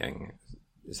your writing.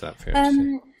 Is that fair to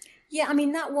say? Yeah, I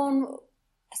mean that one.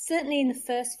 Certainly, in the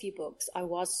first few books, I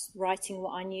was writing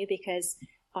what I knew because.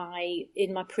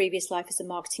 In my previous life as a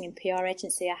marketing and PR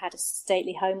agency, I had a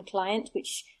stately home client,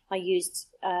 which I used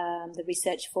the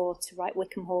research for to write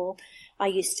Wickham Hall. I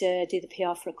used to do the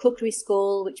PR for a cookery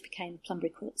school, which became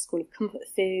Plumbury School of Comfort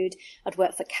Food. I'd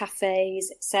worked for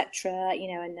cafes, etc.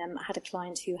 And I had a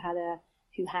client who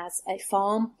has a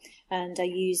farm, and I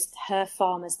used her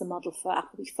farm as the model for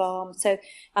Appleby Farm. So,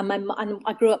 and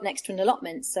I grew up next to an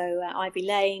allotment, so Ivy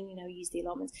Lane, used the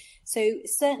allotments. So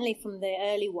certainly from the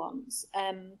early ones,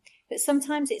 but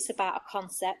sometimes it's about a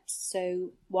concept.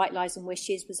 So White Lies and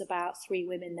Wishes was about 3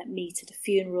 women that meet at a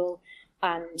funeral,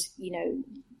 and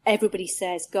everybody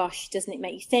says, gosh, doesn't it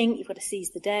make you think? You've got to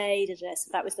seize the day.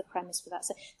 So that was the premise for that.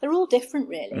 So they're all different,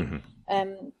 really.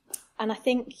 Mm-hmm. And I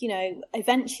think,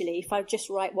 eventually, if I just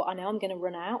write what I know, I'm going to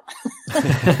run out.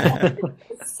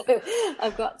 So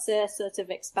I've got to sort of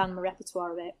expand my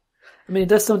repertoire a bit. I mean, it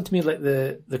does sound to me like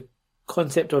the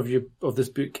concept of this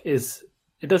book is,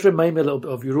 it does remind me a little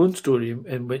bit of your own story,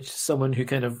 in which someone who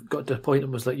kind of got to a point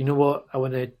and was like, you know what, I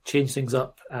want to change things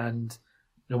up, and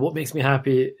what makes me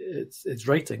happy, it's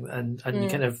writing, and you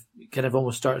kind of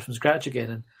almost start from scratch again,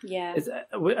 and yeah,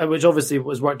 which obviously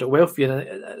was worked out well for you,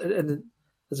 and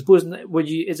I suppose,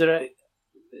 is there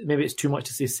maybe it's too much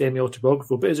to say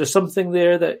semi-autobiographical, but is there something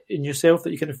there that in yourself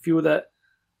that you kind of feel that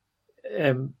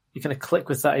you kind of click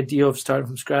with that idea of starting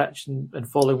from scratch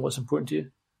and following what's important to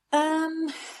you?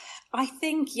 I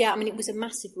think, yeah, I mean, it was a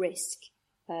massive risk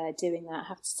doing that, I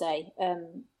have to say.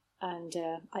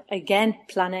 Again,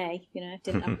 plan A,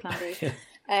 didn't have plan B.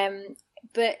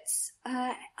 But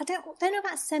I don't know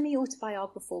about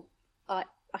semi-autobiographical.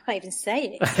 I can't even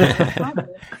say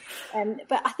it.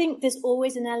 But I think there's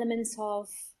always an element of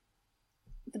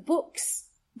the books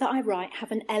that I write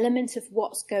have an element of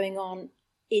what's going on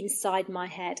inside my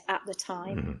head at the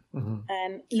time.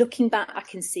 Mm-hmm. Looking back, I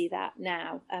can see that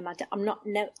now. I'm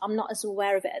not as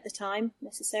aware of it at the time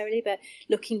necessarily, but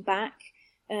looking back,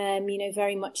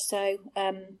 very much so.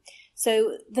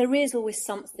 So there is always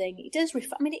something. It does.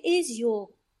 It is your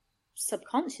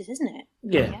subconscious, isn't it?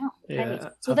 Yeah.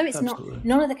 Although it's not,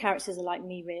 none of the characters are like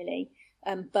me really,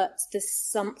 but there's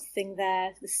something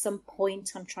there. There's some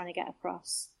point I'm trying to get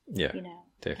across. Yeah,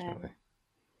 definitely.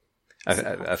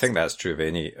 I think that's true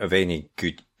of any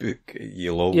good book.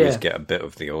 You'll always get a bit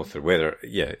of the author. Whether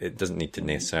it doesn't need to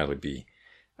necessarily be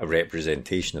a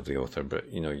representation of the author, but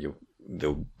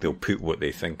they'll put what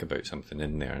they think about something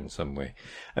in there in some way.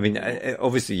 I mean,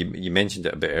 obviously you mentioned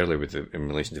it a bit earlier in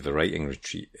relation to the writing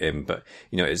retreat, but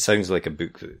it sounds like a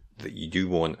book that you do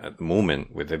want at the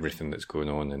moment with everything that's going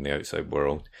on in the outside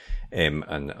world, and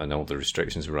all the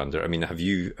restrictions we're under. I mean, have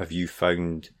you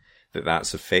found that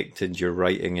that's affected your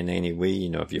writing in any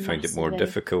way? Have you found it more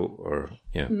difficult or,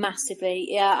 yeah? Massively,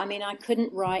 yeah. I mean, I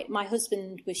couldn't write. My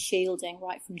husband was shielding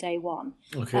right from day one.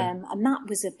 Okay. And that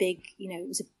was a big, it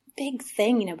was a big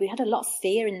thing. We had a lot of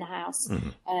fear in the house.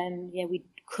 We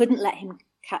couldn't let him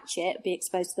catch it, be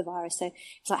exposed to the virus. So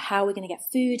it's like, how are we going to get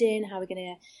food in? How are we going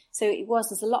to... So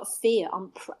there's a lot of fear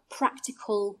on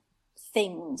practical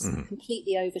things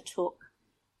completely overtook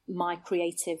my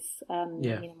creative,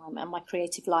 my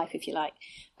creative life, if you like.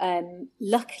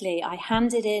 Luckily, I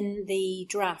handed in the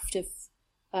draft of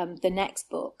the next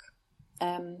book,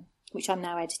 which I'm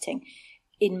now editing,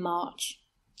 in March,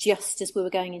 just as we were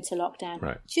going into lockdown.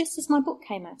 Right. Just as my book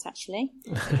came out, actually,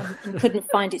 and couldn't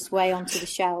find its way onto the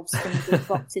shelves from the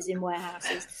boxes in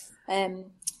warehouses.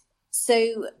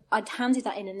 So I'd handed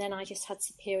that in, and then I just had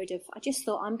a period of, I just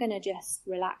thought, I'm going to just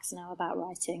relax now about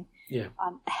writing. Yeah.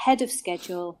 I'm ahead of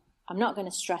schedule. I'm not going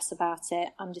to stress about it.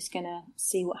 I'm just going to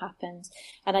see what happens.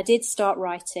 And I did start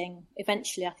writing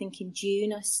eventually, I think in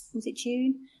June. Was it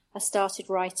June? I started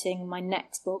writing my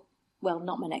next book. Well,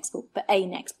 not my next book, but a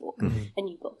next book, a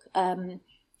new book. So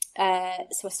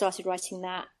I started writing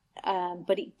that,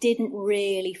 but it didn't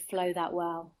really flow that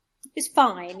well. It was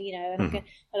fine, and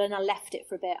then I left it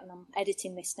for a bit, and I'm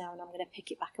editing this now, and I'm going to pick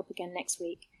it back up again next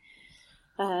week.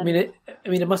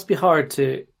 It must be hard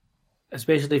to,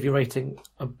 especially if you're writing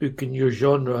a book in your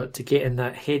genre, to get in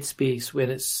that headspace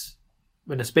when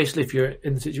especially if you're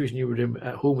in the situation you were in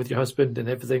at home with your husband and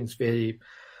everything's very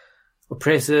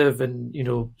oppressive and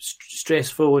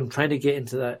stressful, and trying to get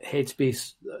into that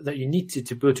headspace that you need to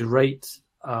be able to write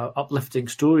uplifting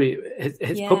story.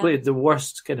 It's probably the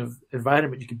worst kind of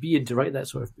environment you could be in to write that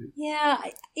sort of book. Yeah,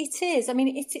 it is. I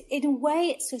mean, it's in a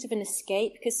way it's sort of an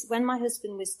escape, because when my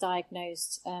husband was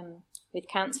diagnosed with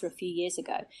cancer a few years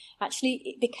ago, actually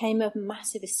it became a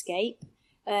massive escape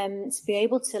to be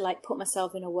able to put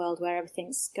myself in a world where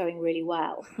everything's going really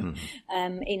well.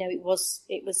 It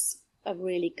was a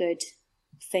really good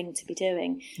thing to be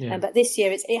doing. But this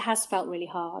year it has felt really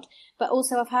hard. But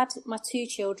also I've had my two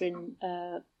children,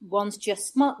 one's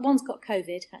got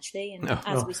COVID actually, and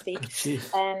as we speak,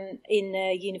 in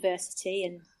university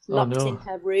and locked in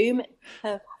her room,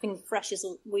 having the freshest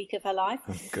week of her life.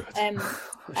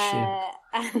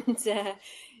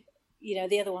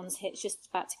 The other one's just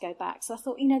about to go back. So I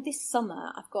thought, this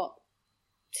summer I've got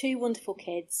two wonderful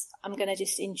kids. I'm going to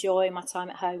just enjoy my time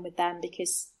at home with them,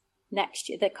 because next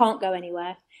year they can't go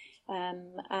anywhere,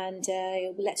 and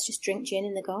let's just drink gin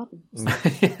in the garden. So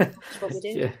that's what we do.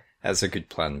 Yeah, that's a good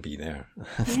plan B there.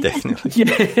 Definitely.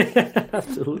 Yeah,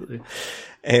 absolutely.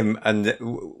 And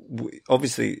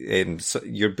obviously, so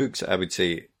your books, I would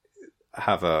say,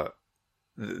 have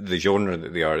the genre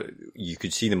that they are. You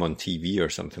could see them on TV or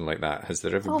something like that. Has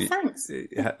there ever been? Thanks.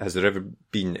 Has there ever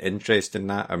been interest in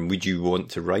that? And would you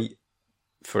want to write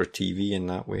for TV in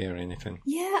that way or anything?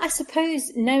 Yeah, I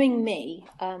suppose, knowing me,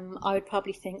 I would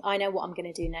probably think, I know what I'm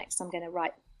going to do next. I'm going to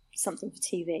write something for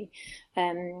TV.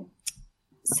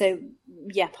 So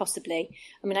yeah, possibly.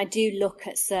 I mean, I do look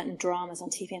at certain dramas on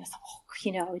TV and I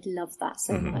thought, I would love that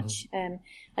so much.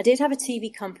 I did have a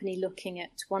TV company looking at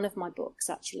one of my books,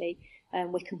 actually,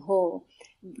 Wickham Hall,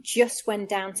 just when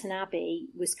Downton Abbey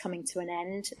was coming to an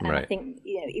end. And I think,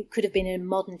 it could have been a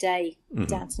modern day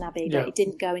Downton Abbey, but it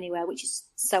didn't go anywhere, which is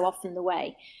so often the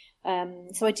way.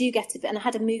 So I do get it. And I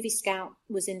had a movie scout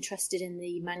was interested in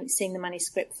seeing the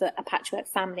manuscript for A Patchwork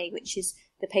Family, which is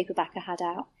the paperback I had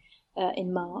out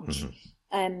in March.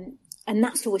 And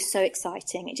that's always so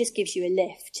exciting. It just gives you a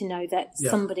lift to know that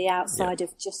somebody outside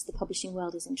of just the publishing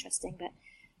world is interesting. But,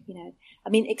 I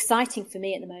mean, exciting for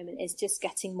me at the moment is just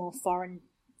getting more foreign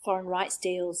rights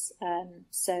deals.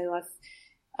 So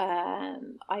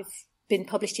I've been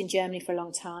published in Germany for a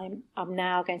long time. I'm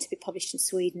now going to be published in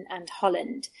Sweden and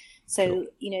Holland. So,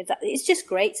 that it's just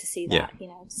great to see that,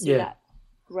 that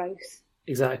growth.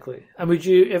 Exactly. And would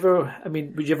you ever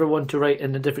want to write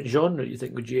in a different genre, you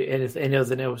think? Would you, anything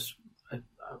else, a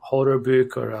horror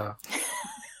book or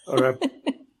a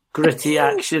gritty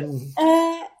action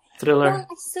thriller? Well,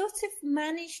 I sort of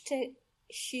managed to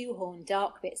shoehorn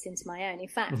dark bits into my own. In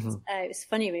fact, it was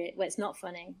funny. Well, it's not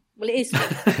funny. Well, it is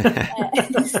funny.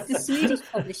 The Swedish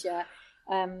publisher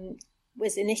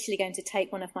was initially going to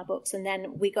take one of my books, and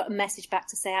then we got a message back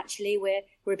to say, actually,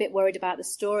 we're a bit worried about the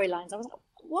storylines. I was like,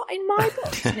 what in my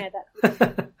book? You know,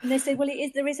 that, and they say, well,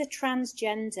 there is a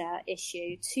transgender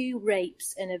issue, 2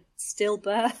 rapes and a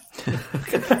stillbirth.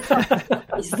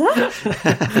 Is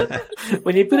that?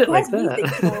 When you put it like You that. think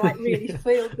it's more like really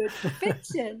feel good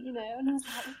fiction, you know? And I was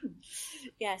like,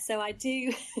 yeah, so I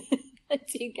do. I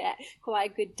do get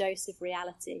quite a good dose of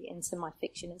reality into my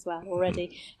fiction as well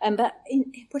already. But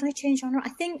would I change genre? I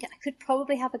think I could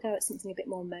probably have a go at something a bit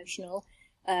more emotional,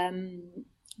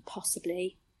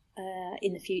 possibly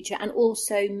in the future, and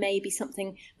also maybe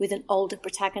something with an older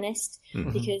protagonist,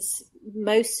 because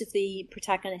most of the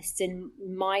protagonists in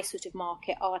my sort of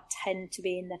market tend to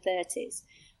be in their 30s.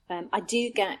 I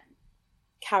do get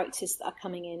characters that are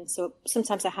coming in, so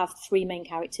sometimes I have 3 main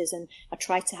characters, and I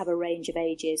try to have a range of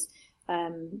ages.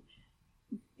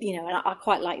 You know, and I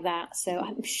quite like that. So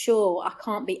I'm sure I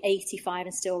can't be 85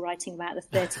 and still writing about the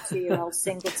 32-year-old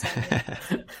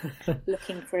singleton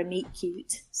looking for a meet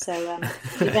cute. So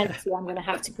eventually I'm going to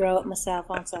have to grow up myself,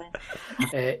 aren't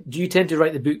I? Do you tend to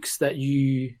write the books that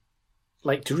you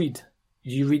like to read?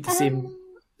 Do you read the same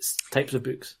types of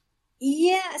books?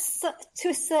 Yeah, so, to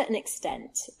a certain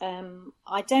extent.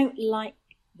 I don't like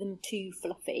them too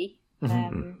fluffy,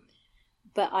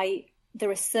 but there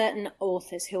are certain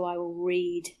authors who I will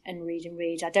read and read and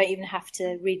read. I don't even have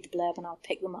to read the blurb and I'll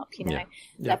pick them up, you know. Yeah.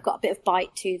 They've got a bit of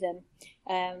bite to them.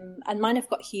 And mine have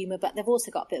got humour, but they've also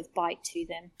got a bit of bite to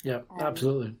them. Yeah,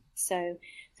 absolutely. So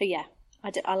yeah,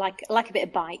 I like a bit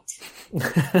of bite.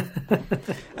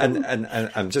 and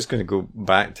I'm just going to go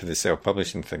back to the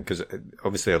self-publishing thing, because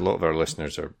obviously a lot of our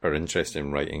listeners are interested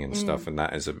in writing and stuff, and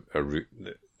that is a route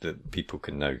that people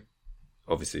can now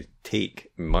obviously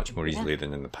take much more easily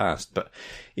than in the past. But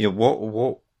you know,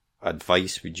 what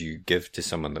advice would you give to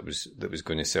someone that was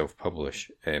going to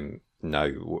self-publish now?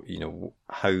 You know,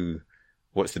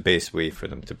 what's the best way for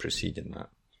them to proceed in that?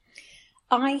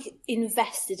 I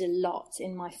invested a lot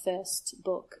in my first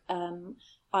book.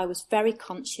 I was very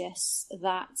conscious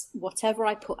that whatever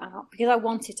I put out, because I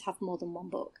wanted to have more than one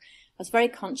book, I was very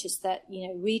conscious that, you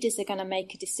know, readers are going to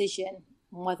make a decision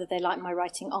on whether they like my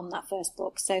writing on that first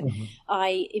book. So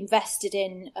I invested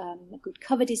in a good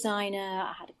cover designer.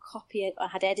 I had a copy. I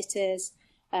had editors.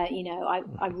 You know,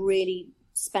 I really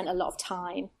spent a lot of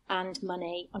time and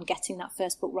money on getting that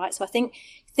first book right. So I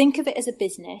think of it as a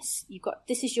business.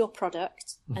 This is your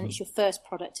product, and it's your first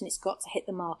product, and it's got to hit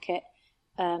the market,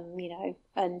 you know,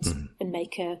 and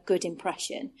make a good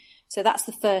impression. So that's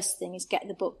the first thing, is get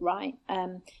the book right.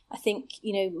 I think,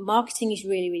 you know, marketing is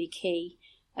really, really key.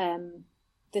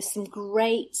 There's some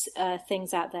great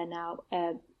things out there now,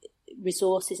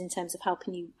 resources in terms of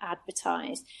helping you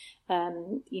advertise.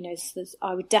 You know, so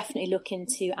I would definitely look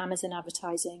into Amazon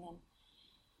advertising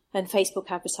and Facebook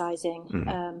advertising,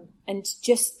 and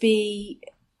just be,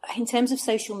 in terms of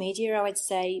social media, I would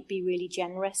say be really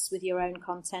generous with your own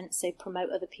content. So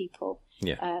promote other people,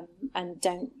 and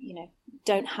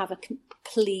don't have a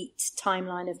complete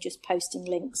timeline of just posting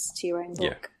links to your own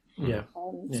book,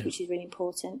 which is really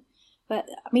important. But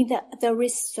I mean, there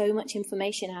is so much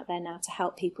information out there now to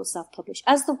help people self-publish.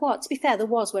 To be fair, there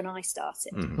was when I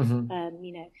started.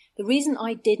 You know, the reason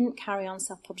I didn't carry on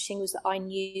self-publishing was that I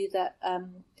knew that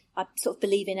I sort of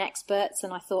believe in experts,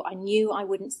 and I thought I knew I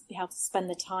wouldn't be able to spend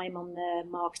the time on the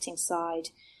marketing side.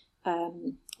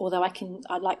 Although I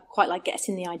quite like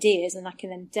getting the ideas, and I can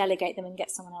then delegate them and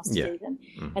get someone else to do them,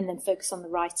 and then focus on the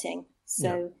writing.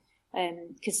 So,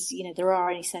 because you know there are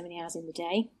only so many hours in the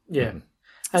day. Yeah.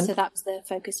 And so that was the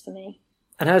focus for me.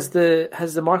 And has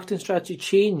the marketing strategy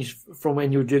changed from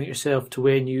when you were doing it yourself to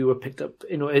when you were picked up?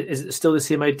 You know, is it still the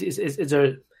same idea? Is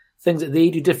there things that they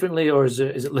do differently, or is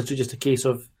it literally just a case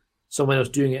of someone else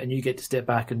doing it and you get to step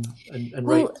back and write?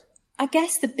 Well, I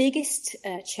guess the biggest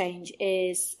change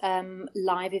is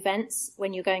live events,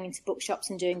 when you're going into bookshops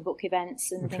and doing book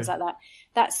events and things like that.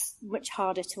 That's much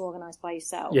harder to organise by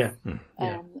yourself. Yeah.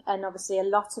 And obviously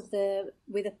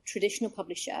with a traditional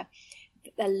publisher,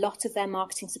 a lot of their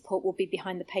marketing support will be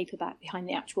behind the paperback, behind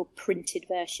the actual printed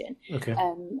version. Okay.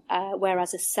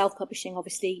 Whereas as self-publishing,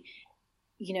 obviously,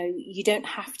 you know, you don't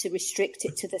have to restrict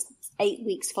it to the 8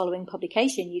 weeks following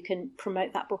publication. You can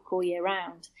promote that book all year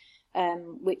round,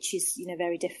 which is, you know,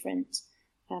 very different,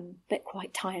 but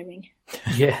quite tiring.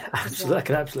 Yeah, absolutely. I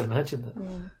can absolutely imagine that.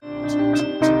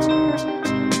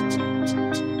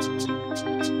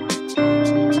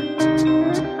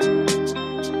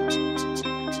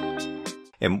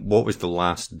 What was the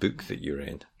last book that you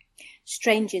read?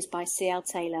 Strangers by C.L.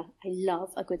 Taylor. I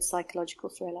love a good psychological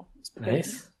thriller.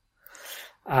 Nice.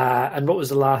 And what was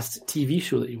the last TV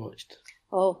show that you watched?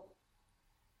 Oh,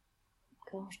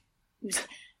 gosh.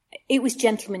 It was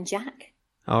Gentleman Jack.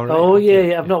 All right. Oh,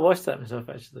 yeah, I've not watched that myself,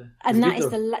 actually. And that is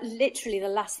literally the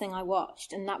last thing I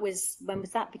watched. And that was, when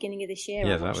was that? Beginning of this year?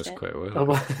 Yeah, that was quite a while. Oh,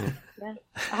 well. Yeah.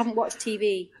 I haven't watched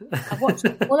TV.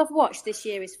 All I've watched this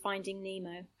year is Finding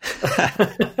Nemo.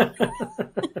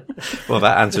 Well,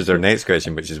 that answers our next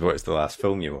question, which is what's the last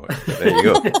film you watched? There you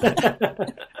go.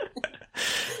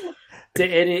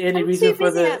 Any I'm reason too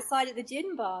for busy the... outside at the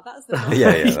gin bar. That's the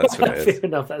Yeah, that's what it is. Fair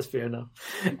enough, that's fair enough.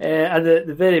 And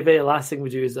the very, very last thing we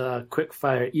do is a quick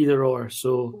fire either or.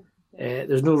 So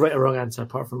there's no right or wrong answer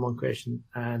apart from one question.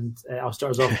 And I'll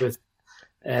start us off with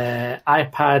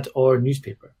iPad or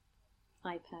newspaper.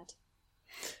 iPad.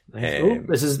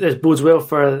 Nice. This bodes well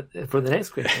for the next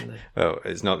question. Then. Well,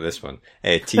 it's not this one.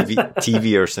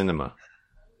 TV or cinema?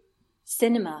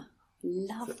 Cinema.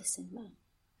 Love the cinema.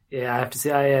 Yeah, I have to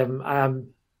say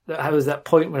I was that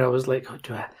point where I was like,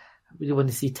 do I really want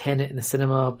to see Tenet in the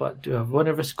cinema, but do I want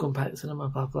to risk going back to the cinema,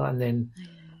 blah, blah. And then,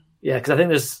 because I think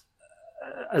there's,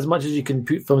 as much as you can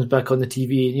put films back on the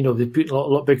TV, they put a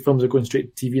lot of big films are going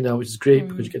straight to TV now, which is great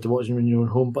because you get to watch them in your own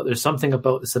home, but there's something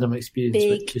about the cinema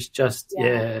experience which is just,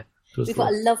 We've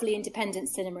got a lovely independent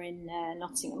cinema in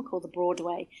Nottingham called the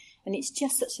Broadway, and it's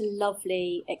just such a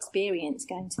lovely experience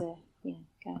going to, going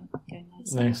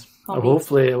nice.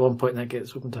 Hopefully at one point that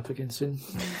gets opened up again soon.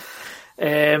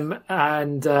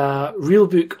 And real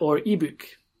book or ebook?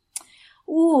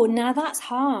 Oh, now that's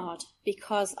hard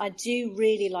because I do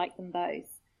really like them both.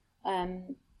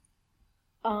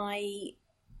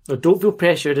 Don't feel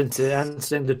pressured into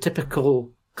answering the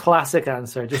typical classic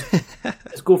answer.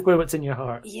 Just go for what's in your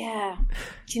heart. Yeah.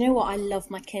 Do you know what? I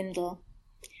love my Kindle.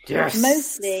 Yes.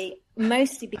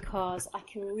 Mostly because I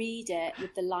can read it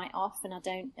with the light off and I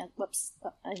don't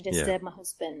disturb my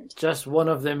husband. Just one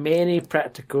of the many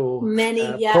practical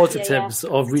positives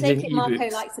of reading ebooks. Marco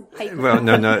likes a paper. Well,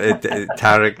 no.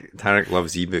 Tarek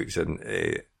loves ebooks, and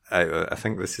I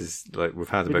think this is like we've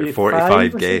had about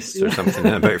 45 guests or something,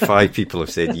 and about 5 people have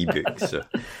said ebooks. So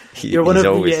you're one of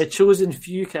the chosen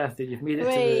few, Cathy. You've made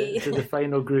it to the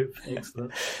final group.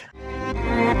 Excellent.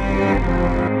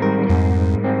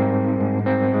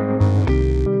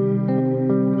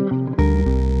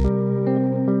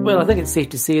 Well, I think it's safe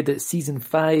to say that season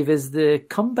 5 is the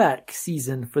comeback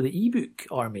season for the ebook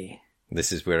army.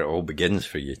 This is where it all begins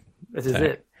for you. This is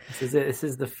it. This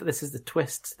is the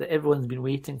twist that everyone's been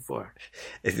waiting for.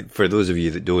 For those of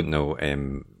you that don't know,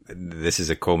 this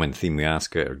is a common theme we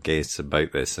ask our guests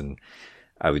about this, and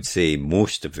I would say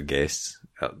most of the guests,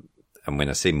 and when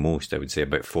I say most, I would say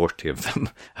about 40 of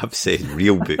them have said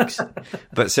real books.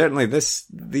 But certainly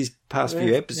these past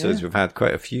few episodes, we've had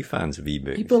quite a few fans of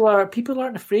ebooks. People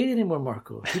aren't afraid anymore,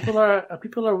 Marco. People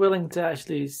are willing to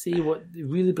actually see what they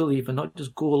really believe and not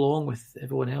just go along with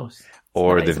everyone else.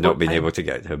 Or they've not been able to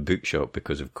get to a bookshop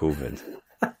because of COVID.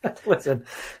 Listen,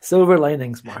 silver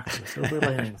linings, Marco. Silver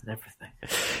linings and everything.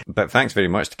 But thanks very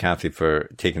much to Cathy for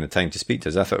taking the time to speak to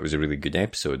us. I thought it was a really good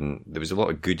episode, and there was a lot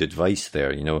of good advice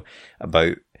there,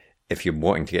 about if you're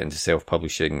wanting to get into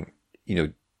self-publishing,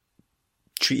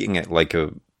 treating it like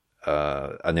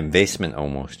an investment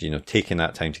almost, taking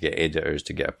that time to get editors,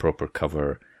 to get a proper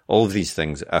cover. All of these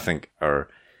things, I think,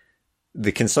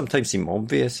 they can sometimes seem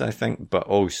obvious, I think, but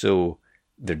also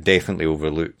they're definitely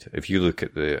overlooked. If you look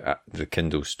at the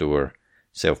Kindle store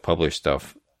self-published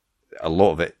stuff, a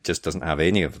lot of it just doesn't have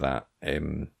any of that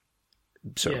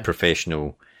sort of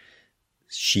professional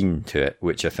sheen to it,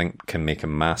 which I think can make a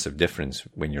massive difference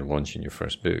when you're launching your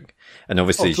first book. And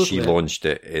obviously she launched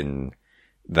it in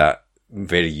that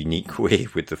very unique way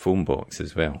with the phone box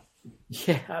as well.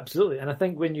 Yeah, absolutely. And I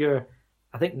think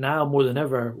now more than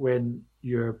ever, when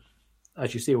you're,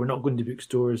 as you say, we're not going to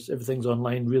bookstores, everything's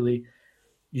online really,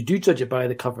 you do judge it by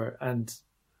the cover. And,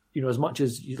 as much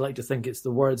as you'd like to think it's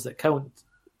the words that count,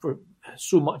 for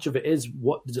so much of it is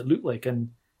what does it look like,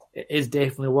 and it is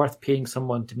definitely worth paying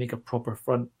someone to make a proper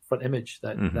front image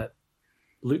that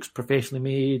looks professionally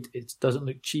made. It doesn't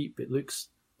look cheap. It looks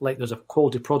like there's a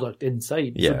quality product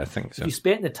inside. Yeah, I think so. If you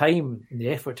spent the time and the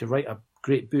effort to write a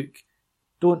great book,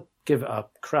 don't give it a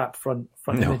crap front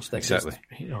image that exactly.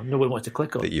 No one wants to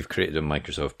click on. That you've created on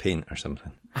Microsoft Paint or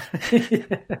something.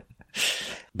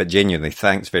 But genuinely,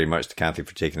 thanks very much to Cathy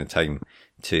for taking the time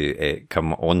to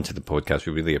come on to the podcast.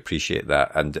 We really appreciate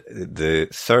that. And the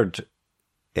third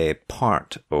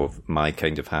part of My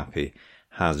Kind of Happy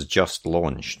has just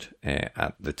launched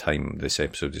at the time this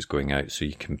episode is going out. So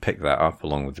you can pick that up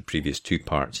along with the previous 2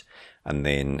 parts. And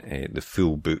then the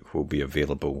full book will be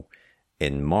available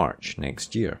in March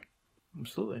next year.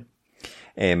 Absolutely.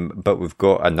 But we've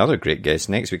got another great guest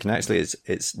next week. And actually,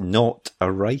 it's not a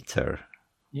writer.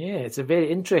 Yeah, it's a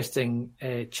very interesting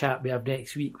chat we have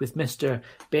next week with Mr.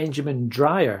 Benjamin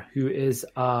Dreyer, who is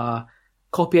a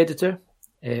copy editor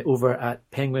over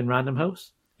at Penguin Random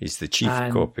House. He's the chief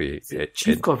copy.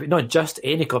 Copy, not just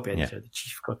any copy editor, the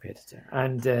chief copy editor.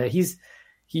 And he's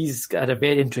got a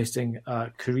very interesting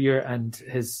career and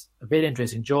a very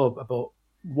interesting job about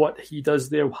what he does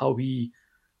there, how he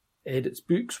edits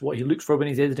books, what he looks for when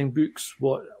he's editing books,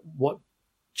 what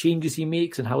changes he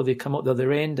makes and how they come out the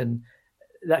other end, and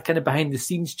that kind of behind the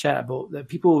scenes chat about that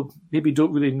people maybe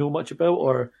don't really know much about,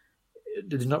 or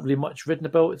there's not really much written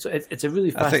about. So it's a really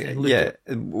fascinating look. Yeah,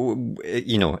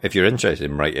 if you're interested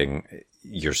in writing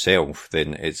yourself,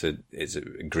 then it's a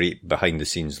great behind the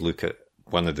scenes look at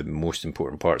one of the most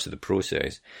important parts of the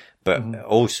process. But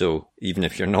also, even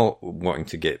if you're not wanting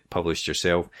to get published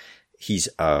yourself, he's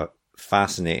a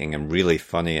fascinating and really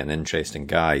funny and interesting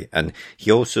guy. And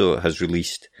he also has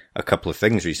released a couple of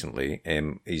things recently.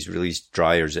 He's released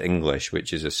Dreyer's English,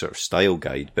 which is a sort of style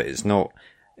guide, but it's not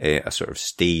a sort of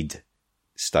staid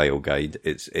style guide.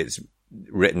 It's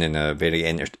written in a very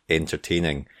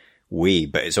entertaining way,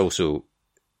 but it's also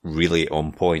really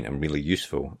on point and really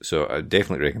useful. So I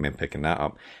definitely recommend picking that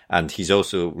up. And he's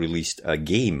also released a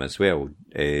game as well,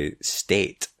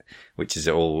 State, which is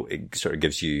it sort of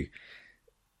gives you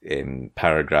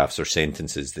paragraphs or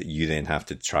sentences that you then have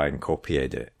to try and copy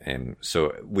edit.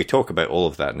 So we talk about all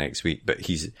of that next week, but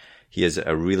he is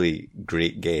a really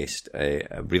great guest,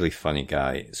 a really funny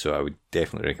guy. So I would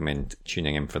definitely recommend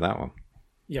tuning in for that one.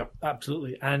 Yeah,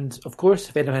 absolutely. And of course,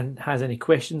 if anyone has any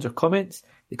questions or comments,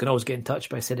 they can always get in touch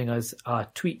by sending us a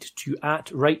tweet to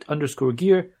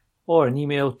 @right_gear or an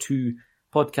email to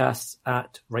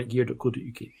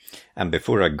podcasts@rightgear.co.uk. And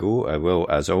before I go, I will,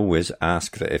 as always,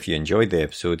 ask that if you enjoyed the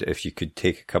episode, if you could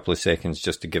take a couple of seconds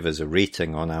just to give us a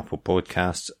rating on Apple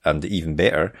Podcasts, and even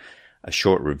better, a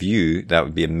short review. That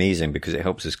would be amazing because it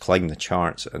helps us climb the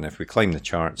charts. And if we climb the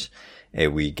charts,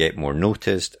 we get more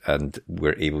noticed and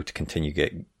we're able to continue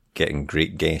getting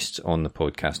great guests on the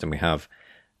podcast. And we have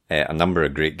a number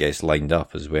of great guests lined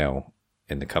up as well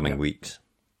in the coming weeks.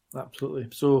 Absolutely.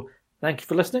 So thank you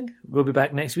for listening. We'll be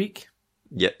back next week.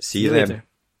 Yeah, see you then.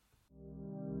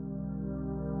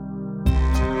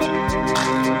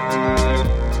 Later.